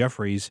Hakeem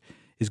Jeffries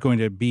is going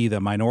to be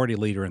the minority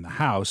leader in the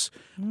House.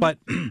 But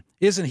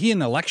isn't he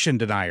an election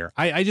denier?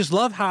 I just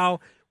love how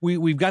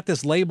we've got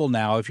this label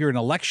now. If you're an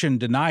election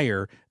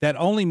denier, that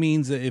only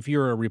means that if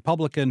you're a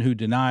Republican who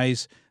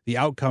denies the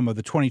outcome of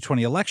the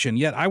 2020 election.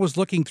 Yet I was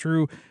looking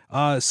through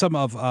some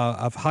of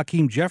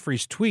Hakeem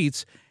Jeffries'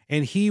 tweets,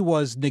 and he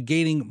was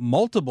negating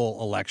multiple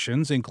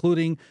elections,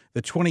 including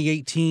the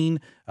 2018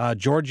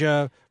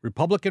 Georgia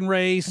Republican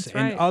race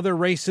and other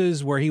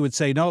races where he would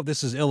say, no,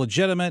 this is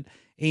illegitimate.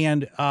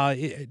 And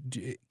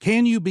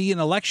can you be an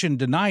election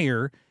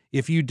denier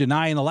if you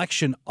deny an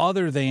election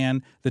other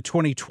than the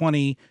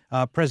 2020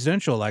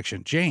 presidential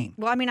election? Jane.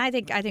 Well, I mean, I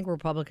think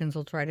Republicans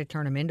will try to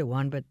turn him into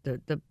one, but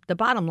the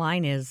bottom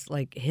line is,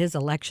 like, his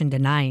election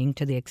denying,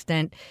 to the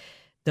extent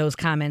those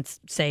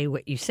comments say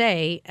what you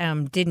say,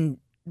 didn't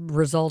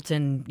result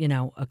in,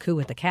 a coup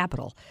at the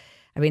Capitol.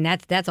 I mean,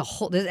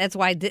 that's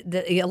why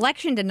the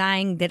election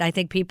denying that I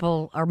think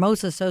people are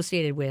most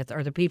associated with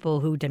are the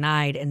people who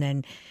denied, and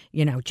then,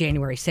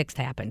 January 6th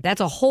happened. That's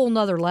a whole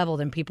nother level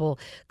than people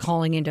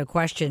calling into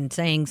question,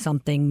 saying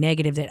something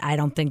negative that I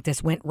don't think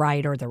this went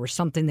right, or there was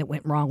something that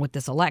went wrong with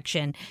this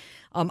election.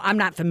 I'm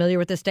not familiar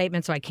with this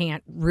statement, so I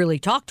can't really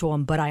talk to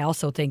him, but I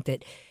also think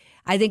that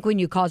when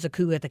you cause a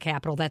coup at the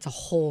Capitol, that's a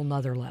whole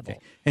nother level.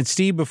 Okay. And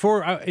Steve,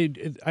 before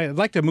I'd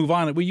like to move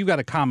on, you got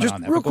a comment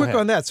on that. Just real quick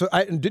on that. So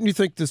didn't you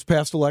think this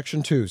past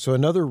election too? So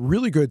another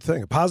really good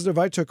thing, a positive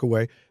I took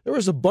away, there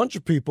was a bunch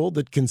of people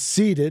that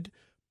conceded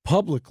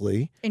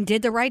publicly and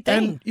did the right thing.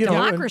 And,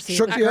 democracy. And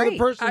shook the other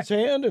person's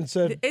hand and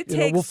said,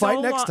 we'll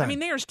fight next time. I mean,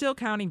 they are still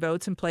counting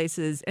votes in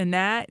places, and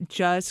that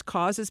just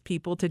causes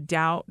people to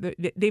doubt.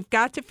 They've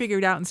got to figure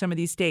it out in some of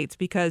these states,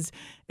 because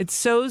it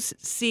sows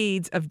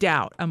seeds of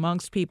doubt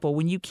amongst people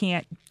when you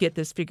can't get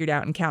this figured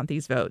out and count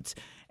these votes.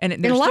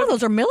 And a lot of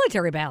those are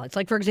military ballots.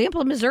 Like, for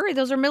example, in Missouri,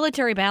 those are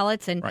military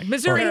ballots. And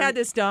Missouri had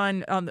this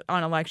done on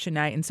election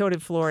night, and so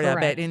did Florida.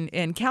 Correct. But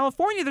in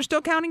California, they're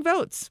still counting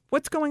votes.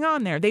 What's going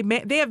on there?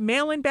 They have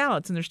mail-in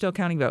ballots, and they're still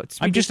counting votes.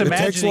 I'm just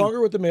imagining it takes longer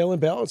with the mail-in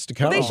ballots to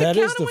count. Well, they should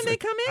count them when they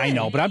come in. I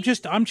know, but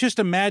I'm just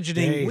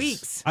imagining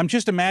weeks. I'm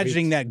just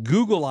imagining that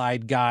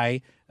Google-eyed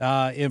guy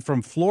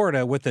from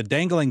Florida with the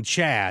dangling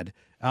Chad.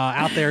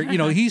 Out there,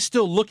 he's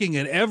still looking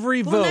at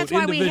every vote that's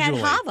why individually. We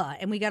had HAVA,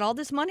 and we got all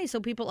this money so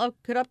people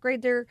could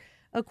upgrade their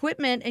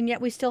equipment, and yet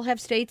we still have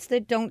states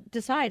that don't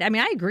decide. I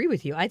mean, I agree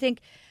with you. I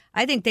think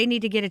they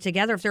need to get it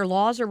together. If their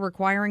laws are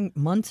requiring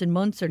months and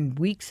months and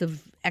weeks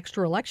of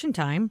extra election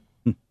time,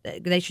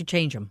 they should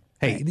change them.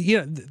 Hey,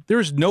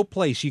 there's no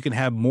place you can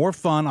have more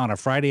fun on a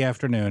Friday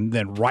afternoon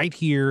than right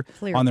here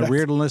on the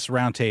Reardonless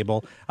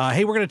Roundtable.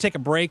 Hey, we're going to take a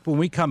break. When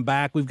we come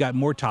back, we've got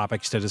more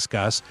topics to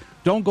discuss.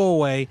 Don't go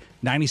away.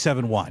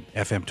 97.1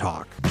 FM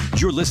Talk.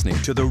 You're listening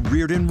to the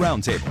Reardon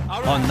Roundtable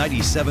on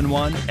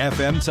 97.1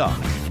 FM Talk.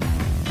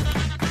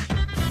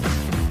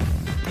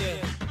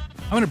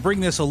 I'm going to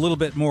bring this a little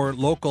bit more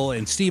local.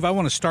 And, Steve, I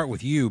want to start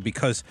with you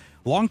because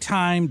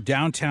longtime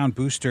downtown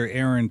booster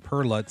Aaron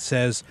Perlott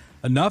says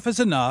enough is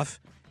enough.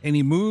 And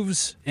he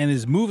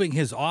is moving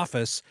his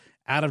office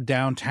out of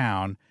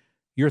downtown.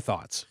 Your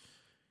thoughts?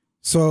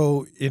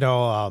 So,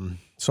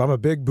 so I'm a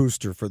big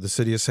booster for the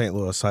city of St.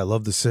 Louis. I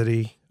love the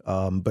city.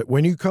 But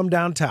when you come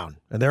downtown,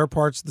 and there are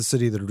parts of the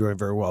city that are doing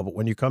very well, but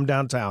when you come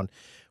downtown,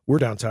 we're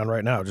downtown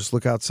right now. Just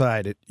look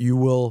outside. You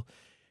will,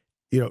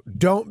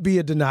 don't be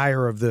a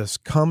denier of this.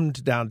 Come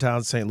to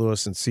downtown St.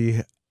 Louis and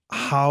see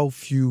how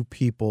few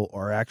people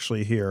are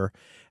actually here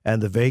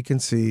and the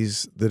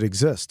vacancies that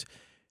exist.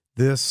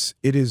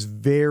 It is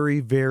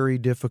very, very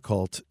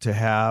difficult to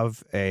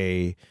have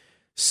a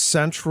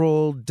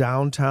central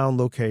downtown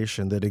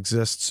location that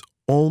exists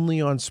only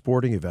on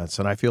sporting events.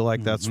 And I feel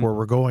like that's where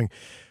we're going.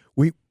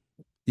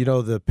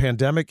 The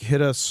pandemic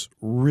hit us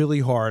really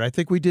hard. I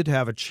think we did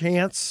have a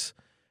chance,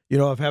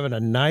 of having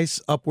a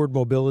nice upward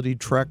mobility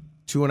trek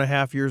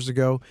 2.5 years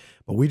ago,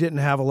 but we didn't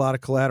have a lot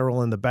of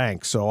collateral in the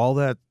bank. So all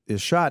that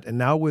is shot. And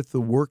now with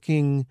the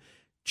working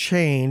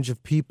change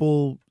of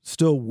people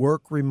still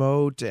work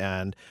remote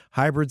and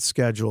hybrid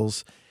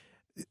schedules,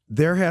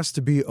 there has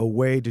to be a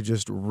way to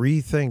just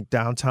rethink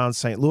downtown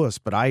St. Louis.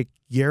 But I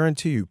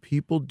guarantee you,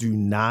 people do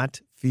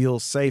not feel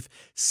safe.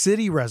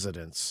 City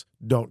residents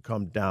don't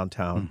come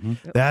downtown.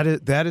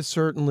 That is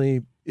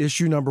certainly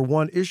issue number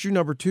one. Issue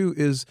number two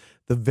is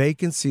the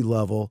vacancy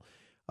level.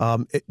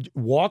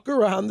 Walk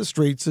around the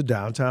streets of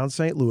downtown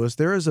St. Louis.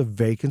 There is a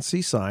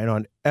vacancy sign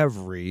on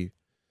every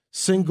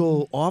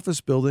single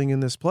office building in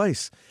this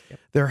place.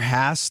 There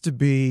has to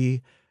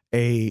be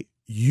a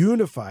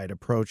unified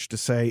approach to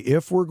say,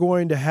 if we're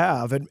going to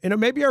have, and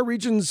maybe our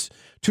region's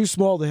too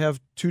small to have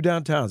two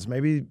downtowns.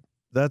 Maybe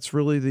that's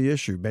really the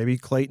issue. Maybe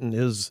Clayton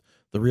is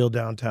the real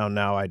downtown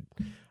now. I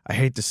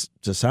hate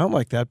to sound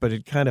like that, but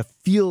it kind of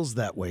feels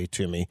that way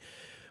to me.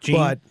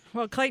 But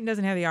Clayton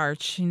doesn't have the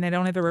arch, and they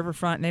don't have the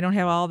riverfront, and they don't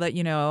have all that,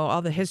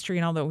 all the history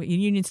and all the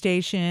Union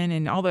Station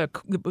and all the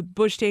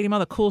Busch Stadium, all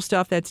the cool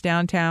stuff that's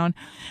downtown.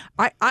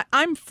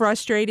 I'm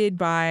frustrated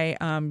by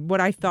what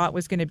I thought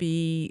was going to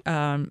be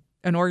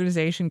an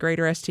organization,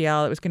 Greater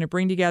STL. It was going to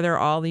bring together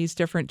all these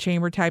different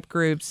chamber type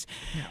groups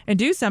and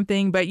do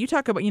something. But you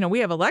talk about, we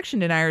have election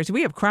deniers,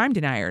 we have crime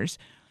deniers.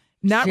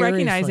 not Seriously.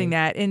 recognizing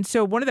that. And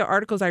so one of the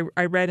articles I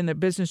read in the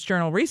Business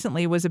Journal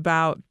recently was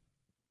about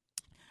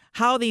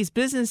how these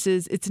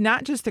businesses, it's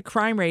not just the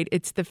crime rate,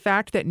 it's the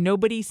fact that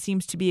nobody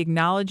seems to be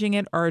acknowledging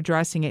it or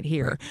addressing it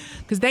here.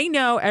 Because they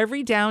know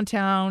every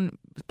downtown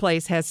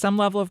place has some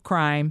level of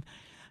crime,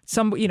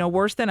 some,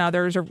 worse than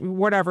others or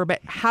whatever,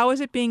 but how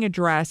is it being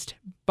addressed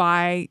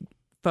by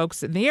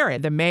folks in the area,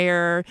 the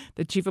mayor,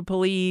 the chief of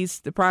police,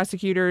 the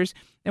prosecutors?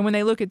 And when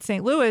they look at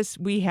St. Louis,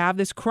 we have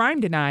this crime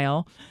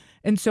denial.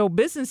 And so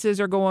businesses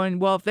are going,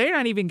 well, if they're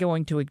not even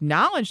going to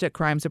acknowledge that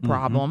crime's a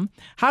problem,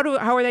 how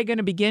are they going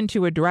to begin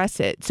to address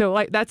it?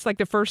 So that's like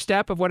the first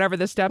step of whatever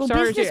the steps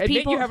are, is to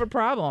admit you have a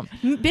problem.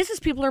 Business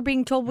people are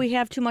being told we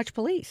have too much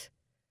police.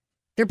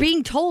 They're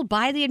being told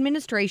by the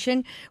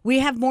administration we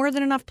have more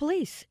than enough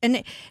police,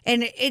 and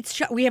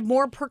we have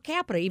more per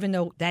capita, even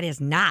though that is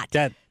not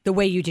the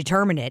way you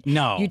determine it.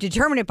 No, you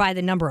determine it by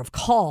the number of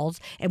calls,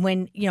 and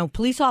when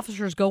police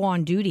officers go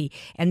on duty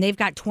and they've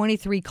got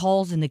 23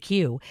 calls in the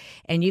queue,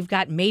 and you've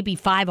got maybe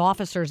 5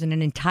 officers in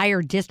an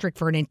entire district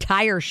for an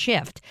entire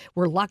shift.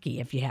 We're lucky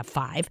if you have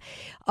 5.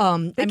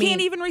 They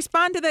can't even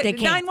respond to the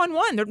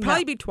 911. There'd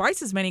probably be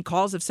twice as many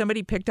calls if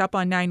somebody picked up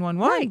on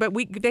 911, but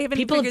they haven't.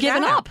 People have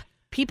given that up.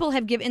 People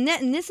have given,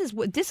 and this is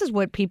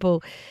what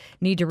people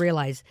need to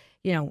realize.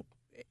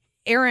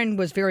 Aaron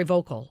was very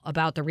vocal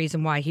about the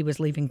reason why he was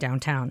leaving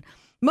downtown.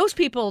 Most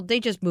people, they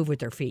just move with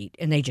their feet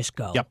and they just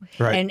go. Yep,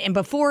 right. And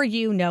before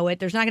you know it,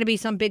 there's not going to be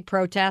some big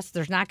protest.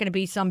 There's not going to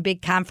be some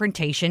big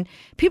confrontation.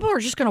 People are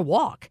just going to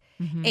walk.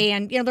 Mm-hmm.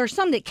 And there's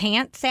some that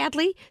can't,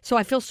 sadly. So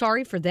I feel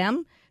sorry for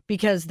them,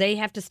 because they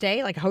have to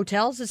stay, like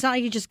hotels. It's not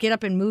like you just get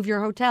up and move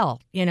your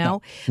hotel,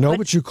 No,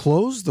 but you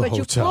close the hotels.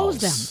 But you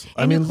close them.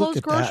 And you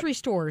close grocery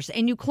stores,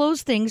 and you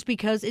close things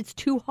because it's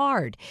too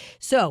hard.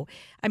 So,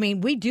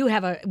 we do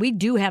have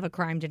a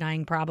crime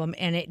denying problem,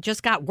 and it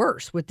just got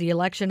worse with the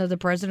election of the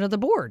president of the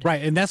board.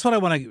 Right, and that's what I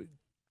want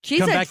to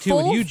come back to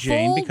with you,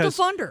 Jane,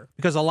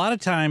 because a lot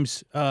of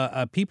times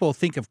people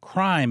think of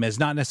crime as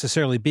not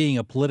necessarily being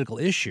a political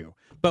issue.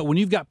 But when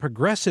you've got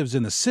progressives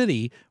in the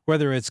city,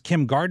 whether it's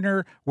Kim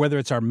Gardner, whether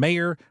it's our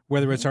mayor,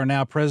 whether it's our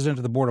now president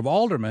of the Board of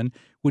Aldermen,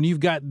 when you've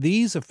got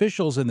these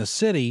officials in the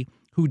city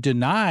who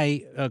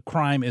deny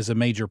crime is a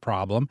major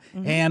problem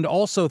and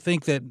also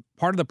think that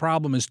part of the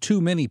problem is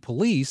too many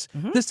police,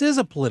 this is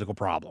a political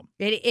problem.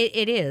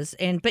 It is.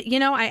 But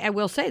I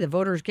will say the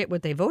voters get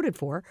what they voted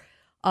for,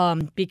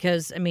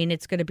 because,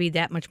 it's going to be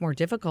that much more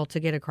difficult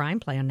to get a crime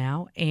plan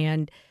now.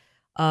 And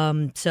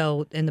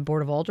so in the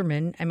Board of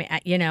Aldermen,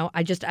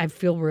 I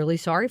feel really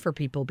sorry for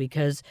people,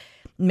 because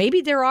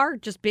maybe there are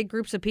just big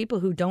groups of people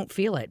who don't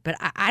feel it, but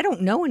I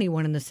don't know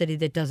anyone in the city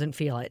that doesn't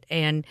feel it.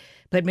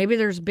 But maybe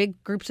there's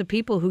big groups of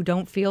people who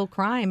don't feel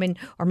crime,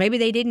 or maybe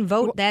they didn't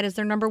vote that as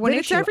their number one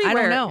issue. It's everywhere,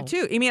 I don't know.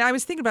 Too. I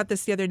was thinking about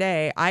this the other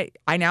day. I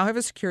now have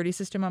a security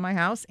system on my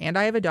house, and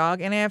I have a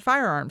dog, and I have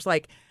firearms.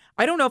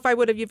 I don't know if I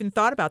would have even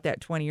thought about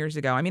that 20 years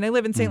ago. I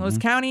live in St. Louis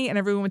County, and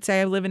everyone would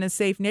say I live in a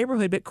safe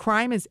neighborhood, but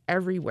crime is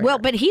everywhere. Well,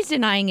 but he's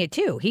denying it,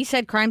 too. He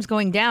said crime's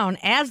going down,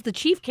 as the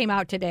chief came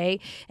out today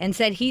and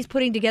said he's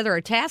putting together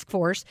a task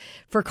force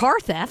for car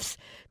thefts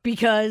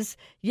because,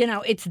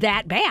 it's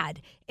that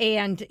bad.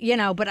 And,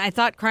 but I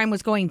thought crime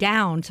was going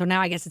down, so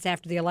now I guess it's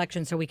after the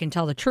election so we can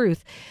tell the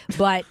truth.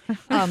 But,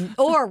 and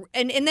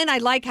then I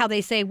like how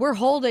they say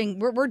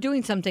we're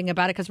doing something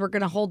about it because we're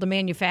going to hold the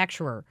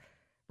manufacturer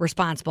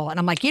responsible. And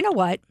I'm like, you know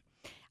what?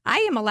 I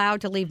am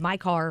allowed to leave my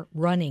car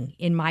running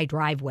in my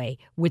driveway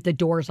with the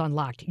doors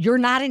unlocked. You're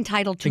not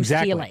entitled to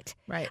steal it.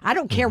 Right. I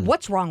don't care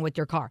what's wrong with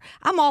your car.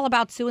 I'm all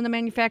about suing the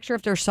manufacturer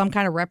if there's some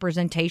kind of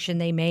representation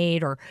they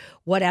made or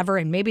whatever,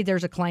 and maybe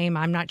there's a claim.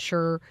 I'm not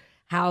sure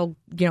how,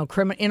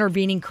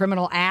 intervening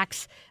criminal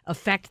acts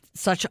affect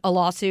such a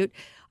lawsuit.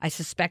 I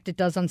suspect it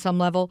does on some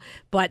level.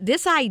 But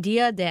this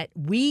idea that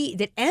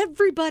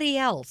everybody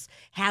else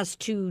has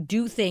to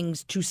do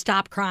things to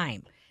stop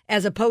crime,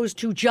 as opposed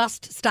to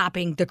just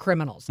stopping the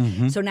criminals.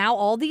 So now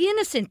all the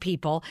innocent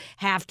people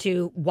have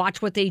to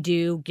watch what they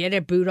do, get a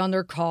boot on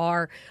their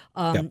car,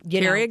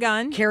 carry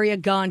a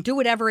gun, do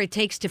whatever it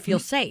takes to feel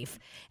safe.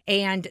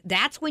 And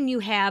that's when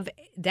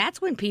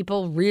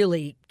people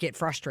really get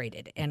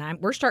frustrated. And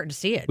we're starting to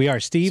see it. We are.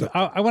 Steve,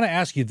 I want to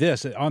ask you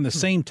this on the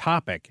same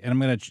topic, and I'm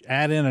going to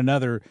add in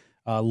another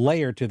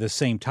layer to the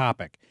same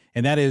topic.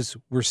 And that is,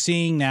 we're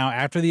seeing now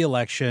after the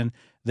election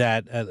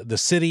that the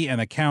city and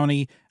the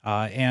county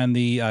and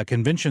the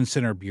Convention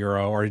Center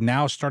Bureau are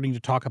now starting to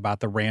talk about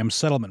the Rams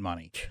settlement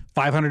money,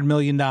 $500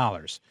 million.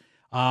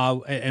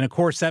 And of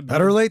course, that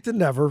better late than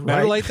never.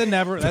 Better late than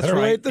never. That's better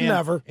right. Late than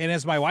never. And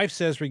as my wife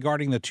says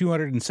regarding the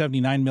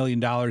 $279 million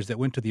that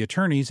went to the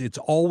attorneys, it's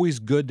always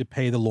good to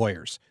pay the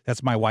lawyers.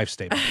 That's my wife's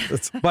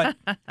statement. But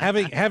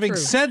having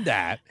said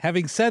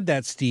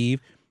that,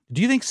 Steve,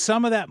 do you think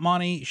some of that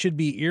money should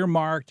be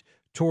earmarked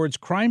towards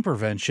crime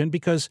prevention?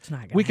 Because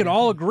we could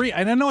all agree,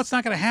 and I know it's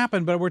not going to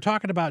happen, but we're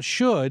talking about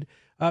should.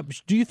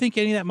 Do you think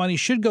any of that money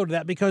should go to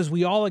that? Because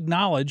we all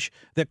acknowledge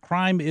that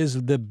crime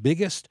is the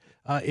biggest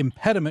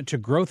impediment to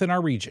growth in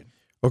our region.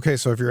 Okay,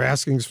 so if you're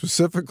asking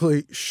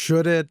specifically,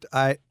 should it?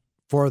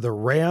 For the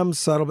Rams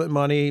settlement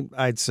money,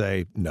 I'd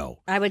say no.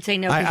 I would say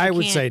no. I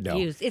would say no.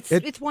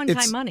 It's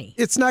one-time money.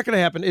 It's not going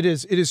to happen. It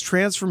is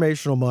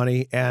transformational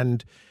money,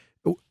 and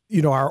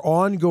our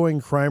ongoing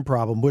crime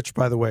problem. Which,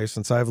 by the way,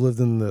 since I've lived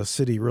in the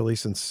city really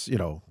since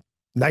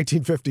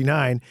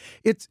 1959,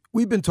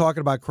 we've been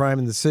talking about crime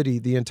in the city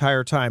the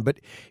entire time. But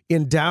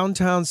in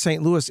downtown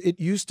St. Louis, it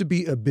used to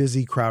be a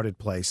busy, crowded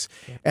place.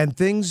 Yeah. And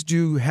things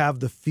do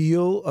have the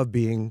feel of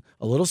being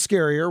a little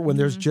scarier when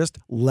there's just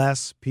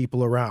less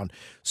people around.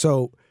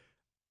 So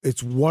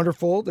it's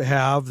wonderful to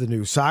have the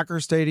new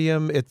soccer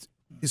stadium. If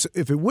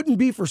it wouldn't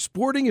be for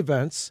sporting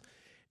events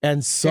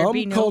and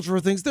some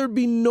cultural things, there'd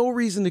be no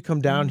reason to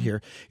come down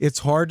here. It's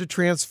hard to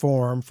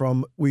transform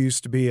from, we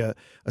used to be a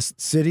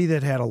city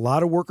that had a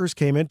lot of workers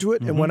came into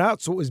it and went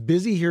out. So it was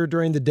busy here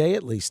during the day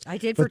at least. I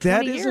did for 20 years.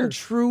 But that isn't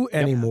true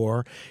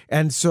anymore.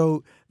 And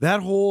so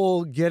that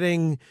whole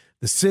getting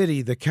the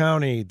city, the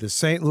county, the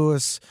St.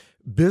 Louis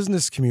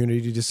business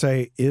community to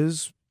say,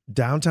 is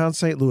downtown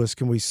St. Louis,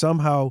 can we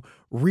somehow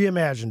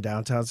reimagine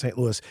downtown St.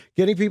 Louis?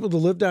 Getting people to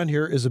live down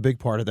here is a big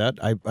part of that.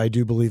 I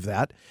do believe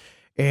that.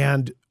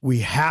 And we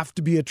have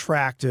to be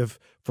attractive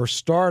for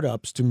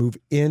startups to move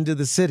into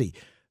the city.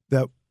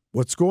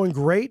 What's going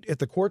great at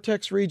the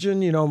Cortex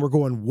region, and we're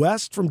going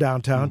west from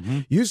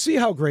downtown, you see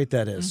how great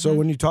that is. So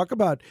when you talk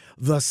about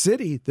the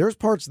city, there's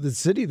parts of the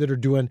city that are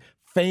doing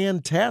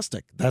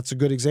fantastic. That's a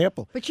good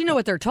example. But you know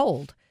what they're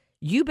told?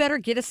 You better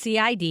get a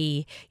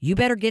CID. You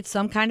better get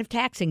some kind of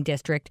taxing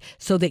district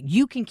so that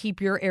you can keep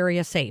your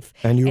area safe.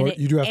 And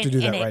you do have to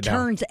do that right now. And it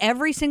turns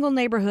every single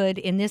neighborhood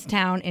in this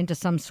town into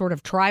some sort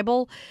of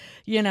tribal,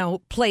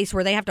 place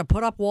where they have to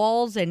put up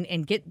walls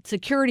and get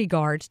security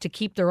guards to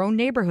keep their own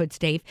neighborhood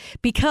safe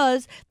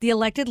because the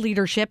elected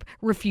leadership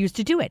refused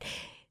to do it.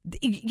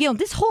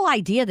 This whole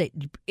idea that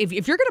if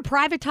you're going to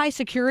privatize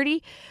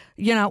security,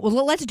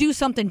 let's do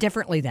something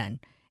differently then.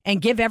 And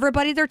give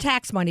everybody their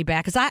tax money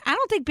back. Because I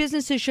don't think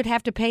businesses should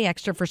have to pay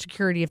extra for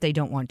security if they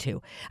don't want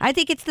to. I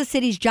think it's the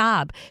city's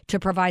job to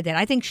provide that.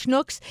 I think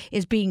Schnucks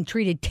is being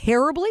treated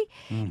terribly,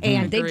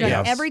 and they've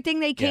done everything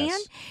they can.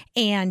 Yes.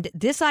 And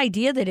this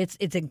idea that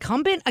it's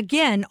incumbent,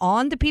 again,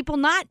 on the people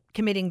not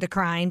committing the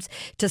crimes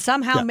to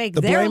somehow make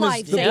their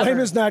life safer. The blame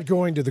is not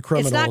going to the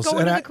criminals. It's not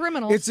going to the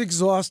criminals. It's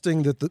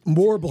exhausting that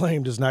more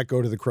blame does not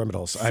go to the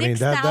criminals. I mean,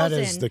 that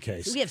is the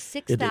case. We have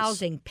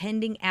 6,000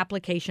 pending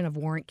application of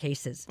warrant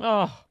cases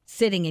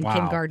sitting in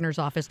Kim Gardner's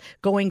office,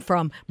 going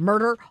from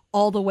murder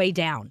all the way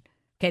down.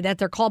 Okay,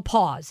 they're called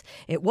PAWS.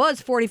 It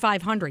was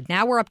 4,500.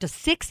 Now we're up to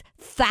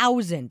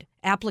 6,000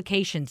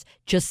 applications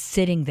just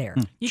sitting there.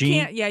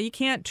 You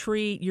can't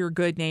treat your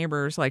good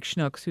neighbors like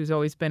Schnucks, who's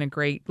always been a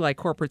great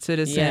corporate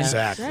citizen. Yeah,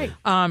 exactly. Right.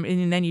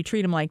 And then you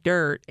treat them like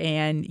dirt,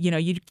 and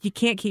you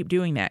can't keep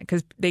doing that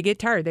because they get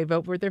tired. They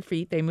vote with their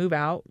feet, they move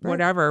out,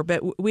 whatever.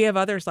 But we have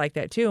others like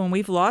that too, and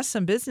we've lost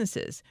some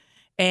businesses.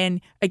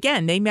 And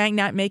again, they might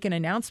not make an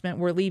announcement,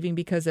 we're leaving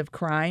because of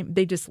crime.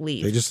 They just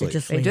leave. They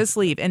just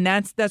leave. And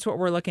that's what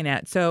we're looking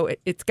at. So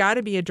it's got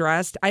to be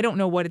addressed. I don't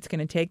know what it's going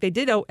to take. They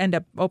did end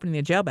up opening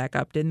the jail back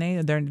up, didn't they?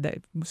 The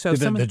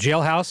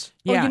jailhouse?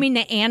 Yeah. Oh, you mean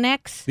the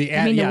annex? The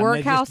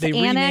workhouse they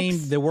annex?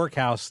 renamed the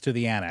workhouse to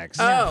the annex.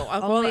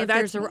 Only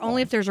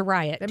if there's a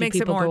riot. That makes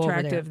it more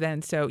attractive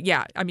then. So,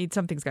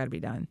 something's got to be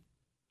done.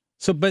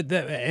 So, and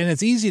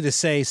it's easy to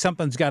say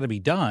something's got to be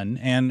done,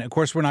 and of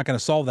course we're not going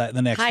to solve that in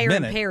the next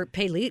minute. Hire and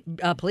pay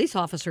police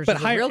officers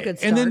is a real good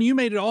start. And then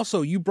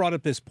you brought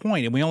up this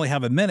point, and we only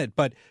have a minute,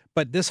 but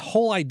this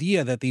whole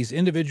idea that these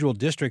individual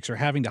districts are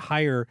having to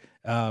hire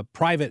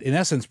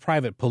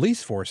private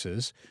police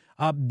forces,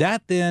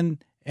 that then,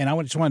 and I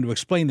just wanted to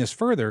explain this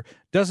further,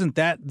 doesn't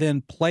that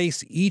then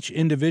place each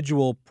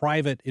individual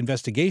private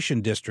investigation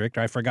district,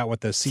 I forgot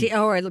what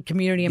the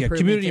community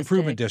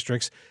improvement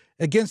districts,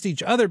 against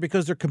each other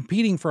because they're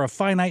competing for a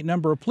finite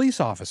number of police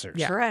officers.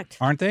 Yeah. Correct.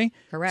 Aren't they?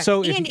 Correct.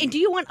 So and do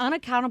you want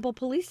unaccountable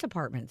police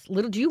departments?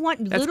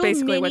 That's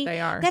basically what they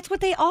are. That's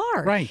what they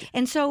are. Right.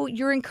 And so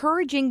you're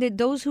encouraging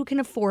those who can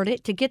afford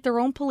it to get their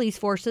own police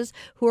forces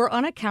who are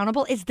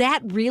unaccountable. Is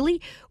that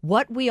really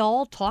what we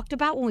all talked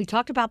about when we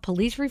talked about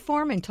police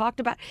reform and talked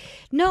about?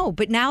 No,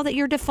 but now that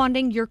you're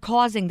defunding, you're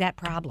causing that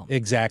problem.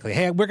 Exactly.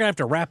 Hey, we're going to have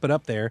to wrap it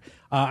up there.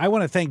 I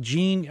want to thank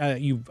Jean.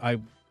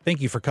 Thank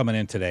you for coming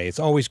in today. It's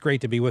always great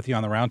to be with you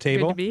on the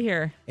Roundtable. Good to be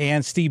here.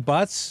 And Steve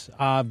Butts,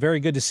 very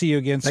good to see you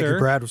again, sir. Thank you,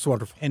 Brad. It was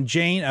wonderful. And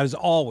Jane, as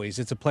always,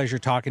 it's a pleasure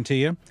talking to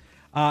you.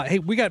 Hey,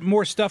 we got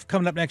more stuff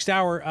coming up next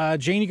hour.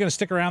 Jane, you going to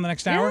stick around the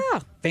next hour? Yeah.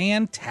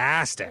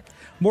 Fantastic.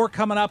 More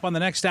coming up on the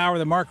next hour of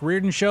the Mark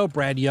Reardon Show.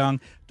 Brad Young,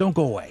 don't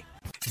go away.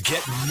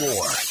 Get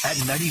more at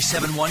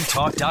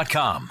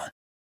 971talk.com.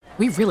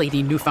 We really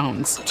need new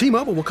phones.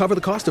 T-Mobile will cover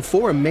the cost of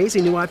 4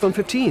 amazing new iPhone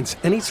 15s,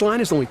 and each line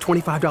is only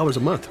 $25 a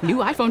month. New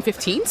iPhone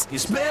 15s?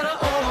 It's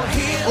better over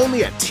here.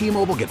 Only at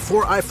T-Mobile, get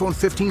 4 iPhone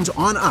 15s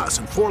on us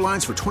and 4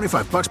 lines for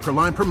 $25 per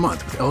line per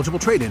month with eligible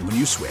trade-in when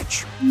you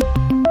switch.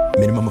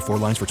 Minimum of 4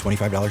 lines for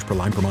 $25 per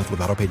line per month with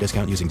autopay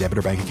discount using debit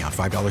or bank account.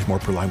 $5 more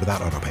per line without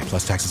autopay,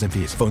 plus taxes and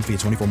fees. Phone fee at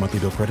 24 monthly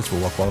bill credits for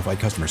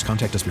well-qualified customers.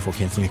 Contact us before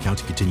canceling account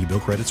to continue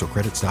bill credits or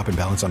credit stop and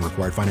balance on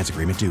required finance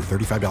agreement due.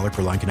 $35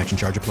 per line connection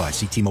charge applies.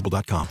 See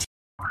T-Mobile.com.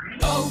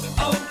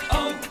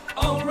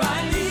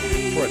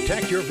 O'Reilly.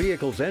 Protect your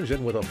vehicle's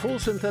engine with a full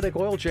synthetic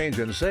oil change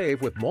and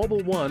save with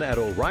Mobil 1 at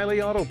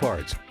O'Reilly Auto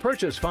Parts.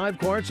 Purchase 5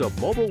 quarts of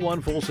Mobil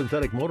 1 full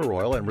synthetic motor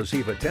oil and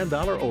receive a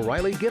 $10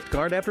 O'Reilly gift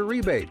card after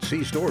rebate.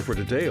 See store for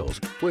details.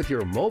 With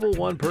your Mobil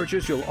 1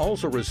 purchase, you'll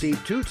also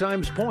receive 2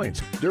 times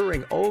points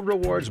during O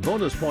Rewards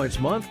Bonus Points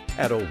Month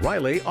at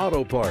O'Reilly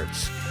Auto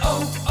Parts.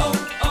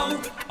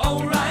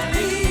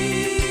 O'Reilly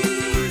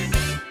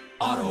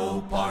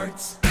Auto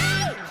Parts.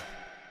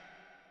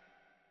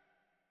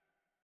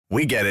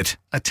 We get it.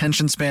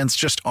 Attention spans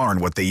just aren't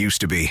what they used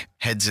to be.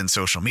 Heads in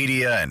social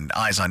media and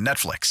eyes on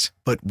Netflix.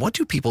 But what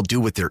do people do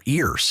with their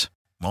ears?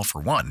 Well, for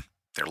one,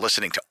 they're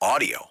listening to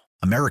audio.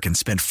 Americans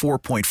spend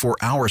 4.4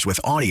 hours with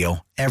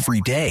audio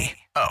every day.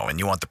 Oh, and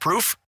you want the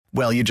proof?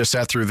 Well, you just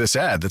sat through this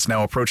ad that's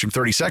now approaching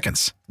 30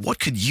 seconds. What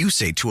could you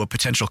say to a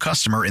potential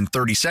customer in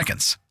 30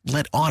 seconds?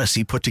 Let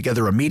Odyssey put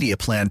together a media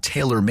plan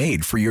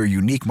tailor-made for your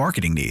unique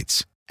marketing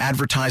needs.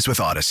 Advertise with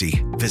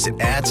Odyssey. Visit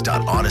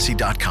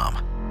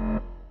ads.odyssey.com.